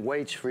do different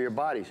weights for your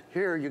bodies.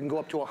 Here, you can go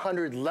up to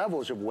 100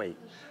 levels of weight.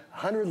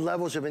 100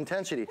 levels of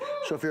intensity.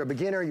 So if you're a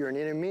beginner, you're an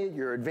intermediate,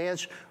 you're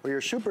advanced, or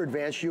you're super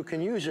advanced, you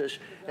can use this.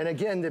 And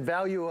again, the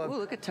value of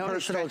look at Tony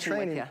personal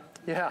training.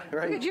 Yeah,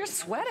 right. Look at, you're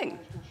sweating.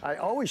 I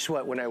always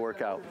sweat when I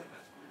work out.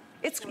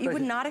 You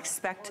would not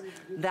expect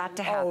that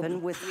to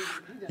happen with...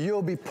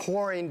 You'll be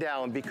pouring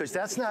down because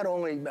that's not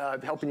only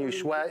helping you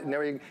sweat and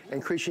everything,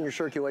 increasing your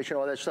circulation,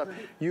 all that stuff.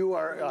 You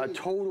are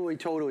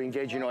totally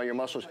engaging all your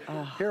muscles.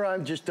 Here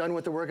I'm just done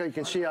with the workout. You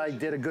can see I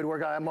did a good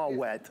workout. I'm all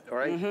wet, all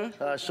right?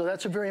 So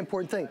that's a very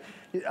important thing.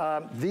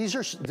 These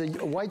are the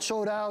white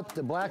sold out,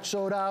 the black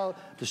sold out,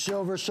 the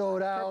silver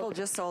sold out. Purple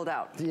just sold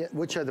out.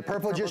 The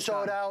purple just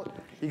sold out.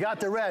 You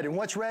got the red. And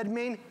what's red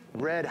mean?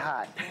 Red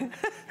hot.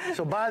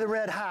 So buy the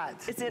red hot.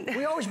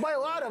 We always buy a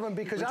lot of them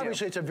because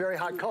obviously it's a very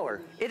hot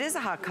color. It is a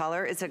hot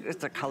color. It's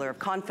a color of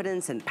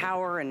confidence and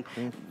power and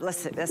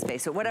let's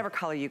face it, whatever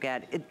color you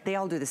get, they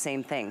all do the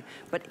same thing.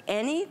 But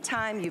any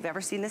time you've ever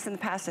seen this in the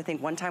past, I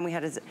think one time we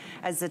had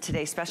as a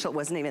Today Special, it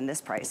wasn't even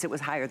this price. It was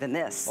higher than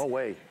this. Oh,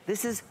 wait.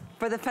 This is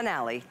for the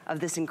finale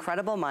of this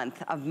incredible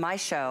month of my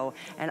show,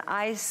 and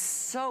I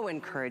so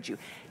encourage you,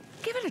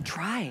 give it a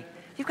try.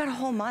 You've got a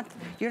whole month.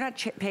 You're not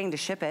paying to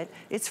ship it.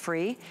 It's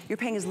free. You're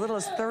paying as little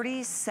as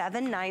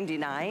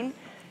 $37.99.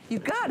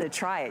 You've got to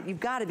try it. You've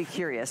got to be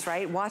curious,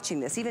 right? Watching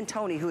this. Even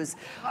Tony, who is,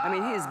 I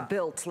mean, he is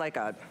built like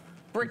a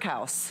brick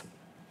house.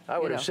 I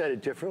would have said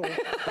it differently.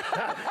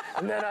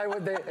 And then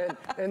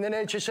and then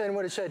HSN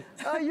would have said,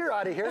 "Oh, you're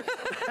out of here."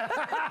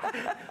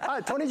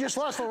 Tony just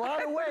lost a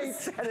lot of weight.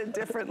 Said it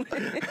differently.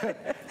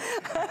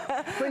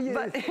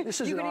 but this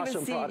is an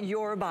awesome product. You can even see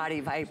your body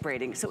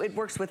vibrating. So it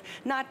works with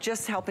not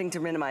just helping to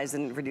minimize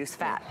and reduce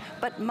fat,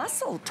 but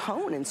muscle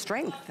tone and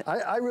strength.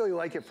 I really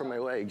like it for my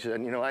legs,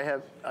 and you know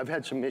I've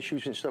had some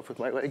issues and stuff with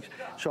my legs,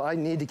 so I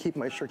need to keep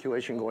my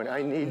circulation going.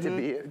 I need to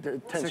be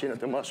tensing up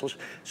the muscles.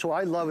 So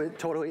I love it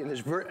totally, and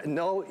there's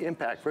no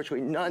impact,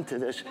 virtually none to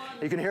this.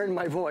 You can hear it in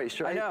my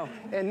voice, right? I know.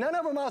 And none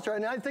of them out there,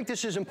 and I think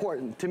this is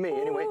important to me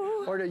anyway,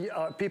 or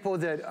to people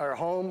that are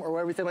home or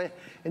everything like that,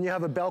 and you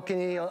have a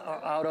balcony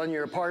out on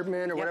your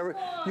apartment or whatever,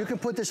 you can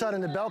put this out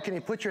on the balcony,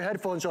 put your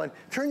headphones on,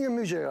 turn your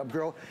music up,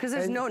 girl. Because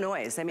there's no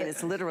noise. I mean,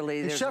 it's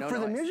literally, there's except no for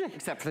noise. the music.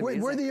 Except for the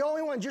music. We're the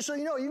only one, just so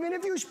you know, even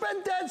if you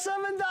spent that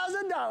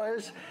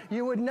 $7,000,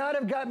 you would not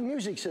have got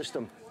music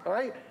system, all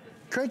right?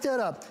 Crank that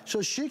up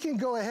so she can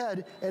go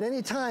ahead at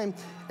any time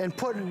and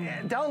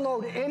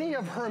download any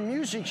of her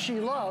music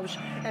she loves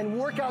and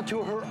work out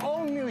to her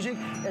own music.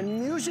 And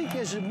music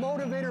is a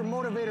motivator.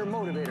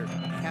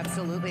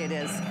 Absolutely it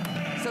is.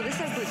 So this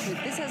has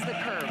Bluetooth, this has the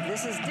curve.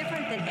 This is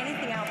different than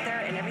anything out there,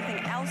 and everything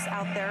else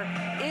out there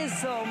is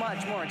so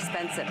much more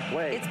expensive.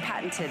 It's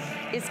patented.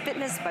 It's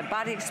fitness by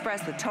Body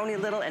Express with Tony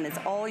Little, and it's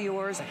all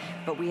yours,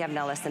 but we have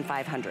now less than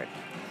 500.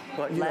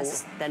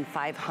 Less than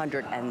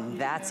 500, and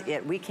that's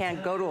it. We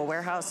can't go to a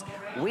warehouse.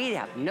 We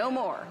have no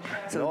more.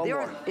 So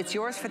it's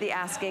yours for the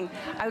asking.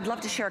 I would love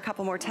to share a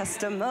couple more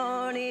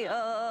testimonials.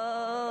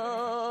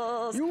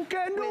 You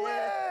can do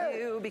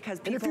it! Because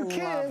people and if you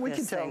can, love we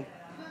can thing.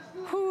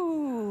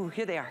 Whew,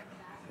 here they are.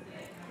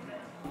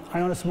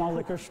 I own a small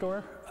liquor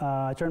store.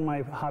 I turned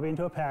my hobby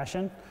into a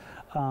passion.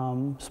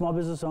 Small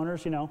business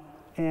owners, you know.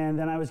 And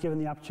then I was given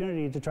the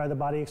opportunity to try the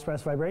Body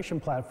Express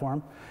vibration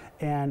platform,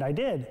 and I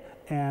did.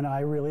 And I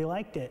really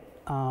liked it.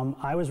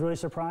 I was really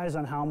surprised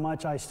on how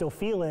much I still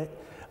feel it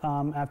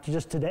after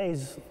just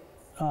today's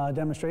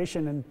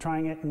demonstration and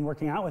trying it and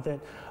working out with it.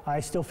 I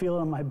still feel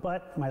it on my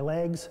butt, my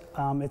legs.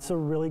 It's a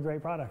really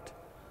great product.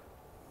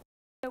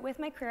 So with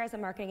my career as a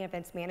marketing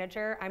events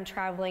manager, I'm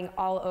traveling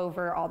all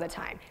over all the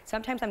time.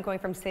 Sometimes I'm going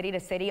from city to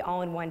city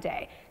all in one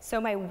day.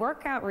 So my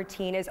workout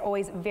routine is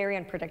always very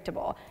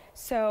unpredictable.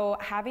 So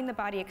having the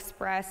Body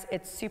Express,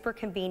 it's super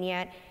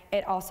convenient.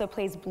 It also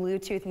plays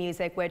Bluetooth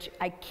music, which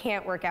I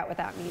can't work out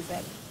without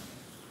music.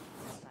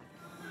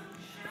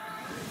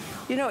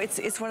 You know,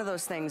 it's one of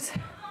those things.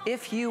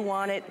 If you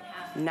want it,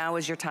 now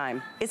is your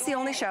time. It's the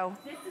only show.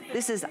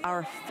 This is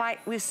our fight.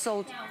 We've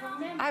sold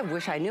I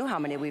wish I knew how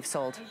many we've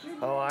sold.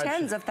 Oh,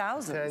 tens of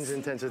thousands. Tens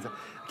and tens of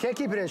thousands. Can't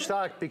keep it in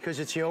stock because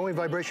it's the only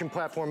vibration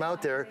platform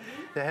out there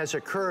that has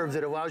a curve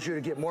that allows you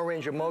to get more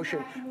range of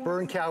motion,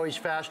 burn calories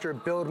faster,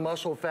 build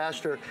muscle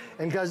faster,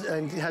 and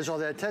has all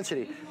that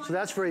intensity. So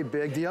that's very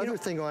big. The other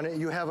thing on it,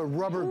 you have a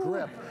rubber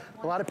grip.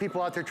 A lot of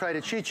people out there try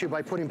to cheat you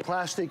by putting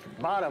plastic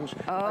bottoms.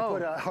 I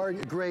put a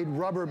hard grade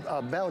rubber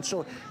bounce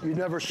so you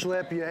never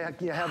slip.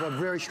 You have a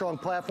very strong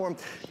platform.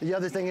 The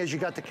other thing is you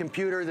got the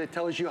computer that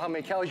tells you how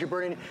many calories you're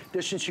burning,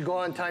 distance you go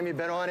on, time you've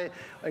been on it,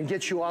 and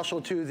gets you also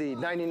to the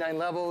 99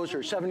 levels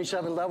or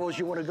 77 levels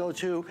you want to go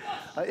to.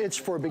 It's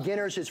for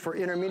beginners, it's for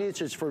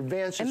intermediates, it's for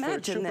advanced, it's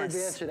for super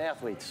advanced and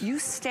athletes. You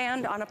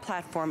stand on a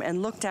platform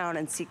and look down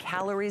and see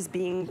calories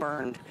being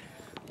burned.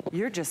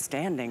 You're just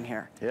standing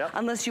here. Yep.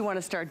 Unless you want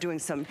to start doing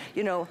some,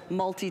 you know,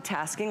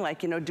 multitasking,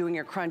 like, you know, doing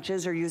your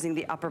crunches or using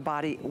the upper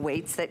body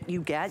weights that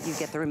you get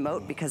the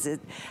remote because it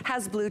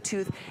has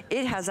Bluetooth.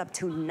 It has up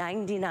to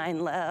 99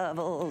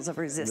 levels of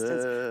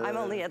resistance. I'm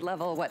only at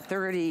level, what,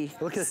 30,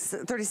 look at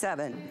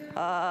 37. This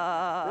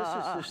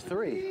is just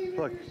 3.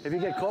 Look, if you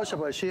get close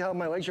up, see how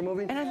my legs are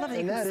moving? And I love that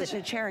you can sit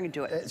in a chair and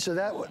do it. So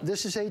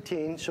this is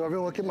 18, so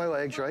everyone look at my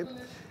legs, right?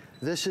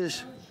 This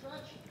is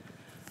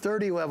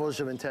 30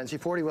 levels of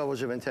intensity, 40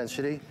 levels of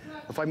intensity.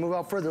 If I move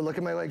out further, look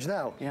at my legs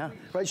now. Yeah.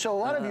 Right, so a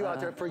lot of you out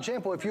there, for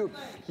example, if you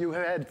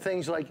had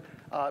things like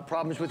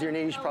problems with your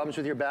knees, problems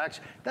with your backs,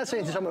 not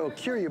saying someone will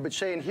cure you, but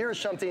saying here's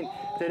something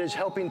that is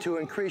helping to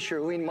increase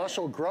your lean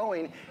muscle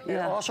growing and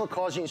also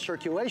causing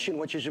circulation,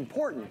 which is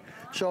important.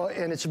 So,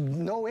 and it's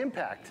no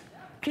impact.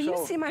 Can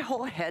you see my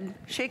whole head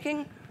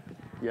shaking?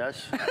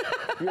 Yes.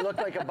 You look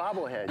like a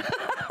bobblehead.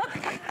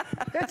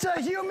 It's a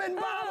human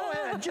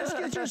bobblehead. Just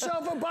get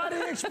yourself a Body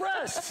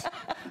Express.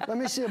 Let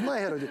me see if my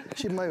head will do.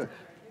 See if my.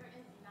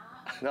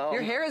 No.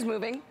 Your hair is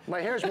moving.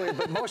 My hair is moving,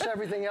 but most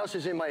everything else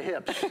is in my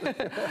hips.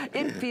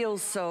 It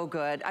feels so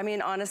good. I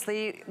mean,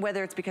 honestly,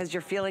 whether it's because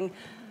you're feeling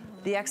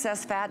the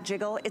excess fat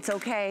jiggle, it's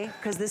okay,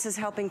 because this is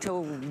helping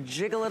to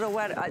jiggle it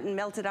away and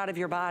melt it out of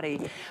your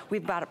body.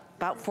 We've got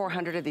about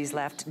 400 of these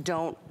left.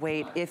 Don't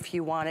wait if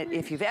you want it,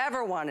 if you've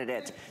ever wanted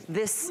it.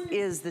 This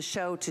is the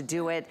show to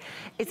do it.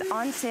 It's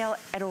on sale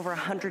at over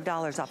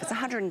 $100 off. It's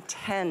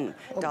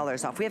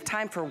 $110 off. We have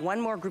time for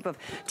one more group of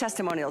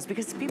testimonials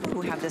because people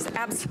who have this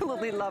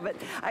absolutely love it.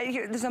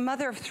 There's a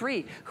mother of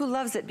 3 who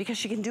loves it because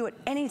she can do it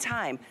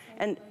anytime.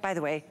 And by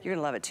the way, you're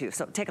gonna love it too.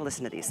 So take a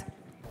listen to these.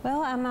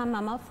 Well, I'm a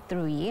mom of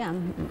 3.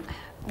 I'm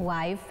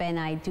wife, and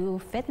I've been doing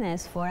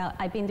fitness for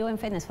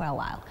a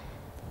while.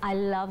 I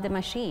love the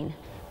machine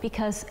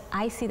because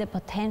I see the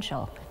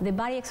potential. The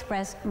Body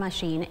Express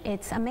machine,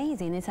 it's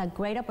amazing. It's a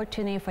great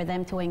opportunity for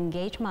them to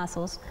engage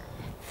muscles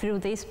through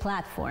this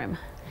platform,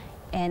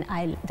 and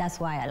that's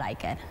why I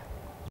like it.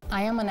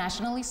 I am a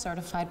nationally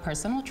certified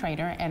personal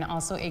trainer and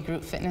also a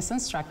group fitness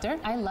instructor.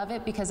 I love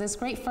it because it's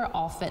great for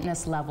all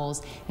fitness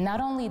levels.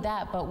 Not only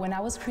that, but when I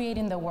was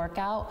creating the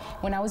workout,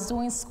 when I was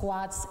doing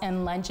squats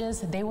and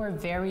lunges, they were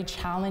very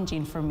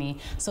challenging for me.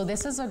 So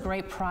this is a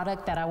great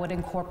product that I would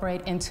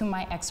incorporate into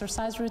my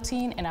exercise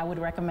routine, and I would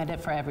recommend it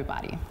for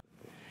everybody.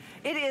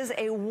 It is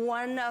a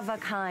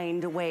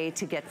one-of-a-kind way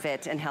to get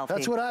fit and healthy.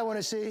 That's what I want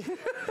to see.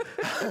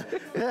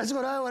 That's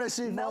what I want to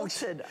see,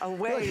 folks. Melted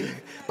away. Look.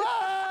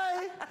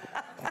 Bye!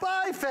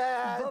 Bye,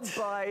 fat.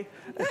 Bye-bye.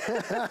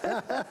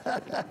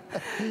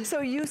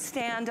 So you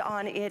stand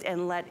on it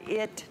and let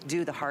it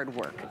do the hard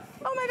work.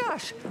 Oh my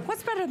gosh,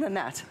 what's better than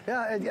that?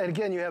 Yeah, and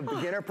again, you have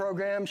beginner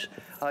programs,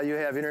 you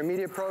have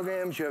intermediate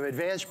programs, you have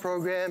advanced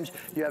programs,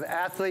 you have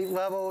athlete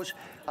levels,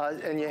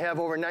 and you have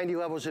over 90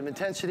 levels of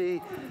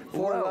intensity,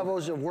 4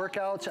 levels of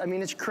workouts. I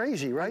mean, it's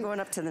crazy, right? I'm going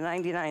up to the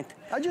 99th.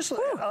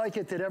 I like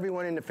it that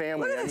everyone in the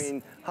family, I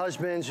mean,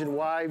 husbands and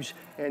wives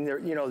and their,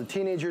 you know, the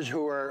teenagers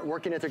who are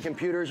working at their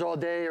computers all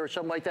day or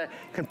something like that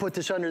can put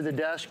this under the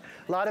desk.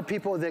 A lot of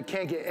people that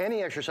can't get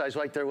any exercise,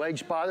 like their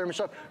legs bother them and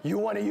stuff, you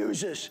want to use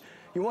this.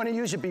 You want to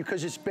use it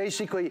because it's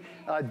basically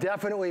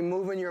definitely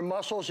moving your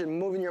muscles, and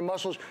moving your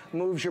muscles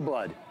moves your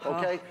blood,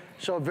 okay?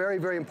 So very,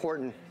 very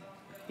important.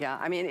 Yeah,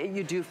 I mean,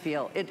 you do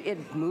feel,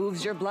 it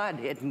moves your blood,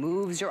 it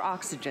moves your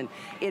oxygen,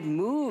 it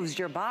moves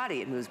your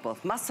body, it moves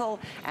both muscle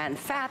and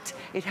fat.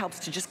 It helps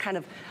to just kind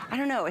of, I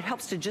don't know, it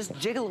helps to just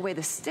jiggle away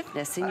the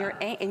stiffness in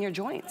your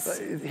joints.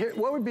 Here,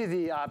 what would be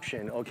the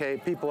option,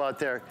 okay, people out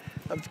there,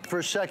 for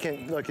a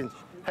second looking,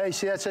 hey,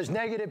 see that says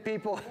negative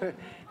people?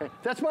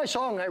 That's my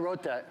song, I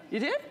wrote that. You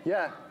did?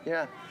 Yeah,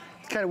 yeah.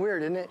 It's kind of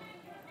weird, isn't it?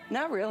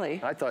 Not really.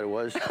 I thought it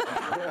was.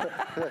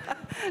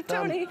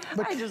 Tony,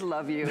 I just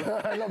love you.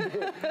 I love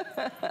you.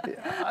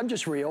 I'm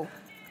just real.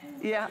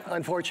 Yeah.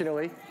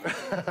 Unfortunately.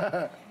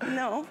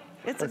 No,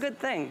 it's a good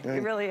thing.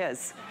 It really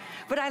is.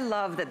 But I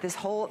love that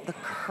the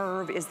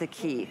curve is the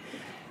key.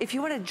 If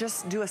you want to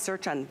just do a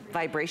search on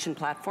vibration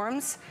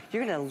platforms,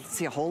 you're going to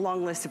see a whole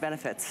long list of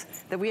benefits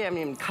that we haven't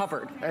even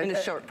covered in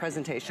a short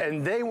presentation.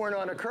 And they weren't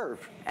on a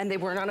curve. And they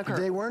weren't on a curve.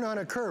 They weren't on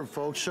a curve,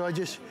 folks. So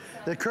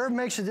the curve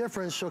makes a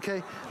difference,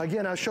 okay?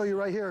 Again, I'll show you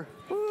right here.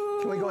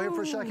 Can we go here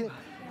for a second?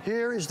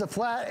 here is the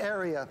flat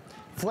area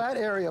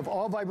of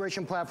all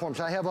vibration platforms.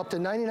 I have up to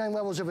 99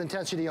 levels of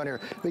intensity on here.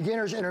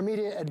 Beginners,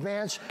 intermediate,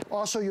 advanced.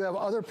 Also, you have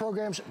other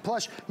programs.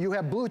 Plus, you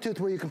have Bluetooth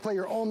where you can play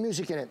your own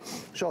music in it.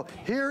 So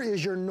here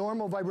is your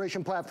normal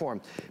vibration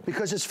platform.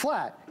 Because it's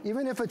flat,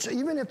 even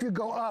if you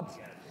go up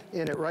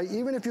in it, right?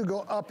 Even if you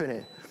go up in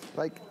it,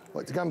 like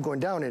I'm going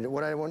down in it.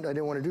 I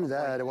didn't want to do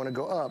that. I want to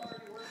go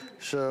up.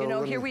 So you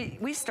know, here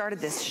we started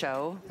this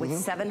show with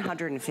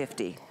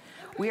 750.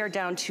 We are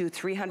down to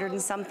 300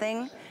 and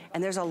something,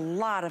 and there's a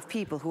lot of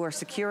people who are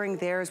securing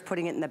theirs,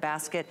 putting it in the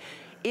basket.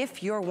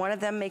 If you're one of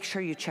them, make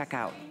sure you check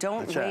out.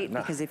 Don't wait,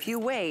 because if you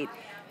wait,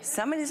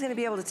 somebody's gonna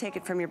be able to take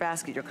it from your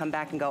basket. You'll come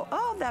back and go,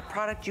 oh, that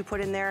product you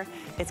put in there,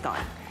 it's gone.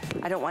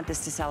 I don't want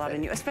this to sell out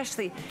on you,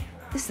 especially,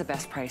 this is the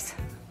best price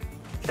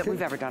that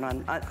we've ever done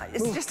on,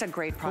 it's just a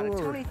great product.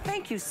 Tony,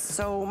 thank you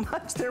so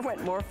much. There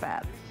went more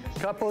fat.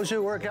 Couples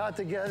who work out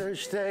together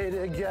stay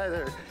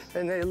together,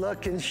 and they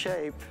look in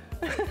shape.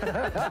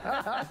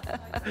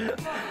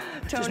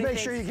 Just make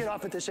sure you get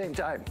off at the same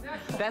time.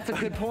 That's a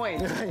good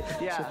point.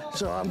 Yeah.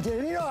 So I'm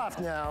getting off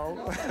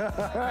now.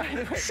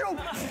 Shoot.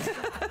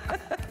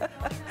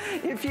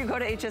 If you go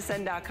to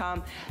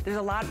hsn.com, there's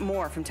a lot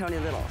more from Tony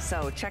Little.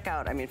 So check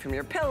out, I mean, from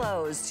your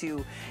pillows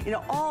to, you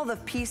know, all the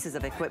pieces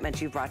of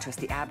equipment you've brought to us,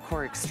 the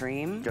AbCore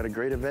Extreme. Got a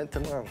great event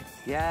tomorrow.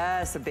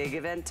 Yes, a big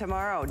event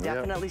tomorrow.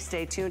 Definitely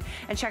stay tuned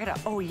and check it out.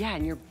 Oh yeah,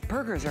 and your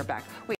burgers are back. Wait.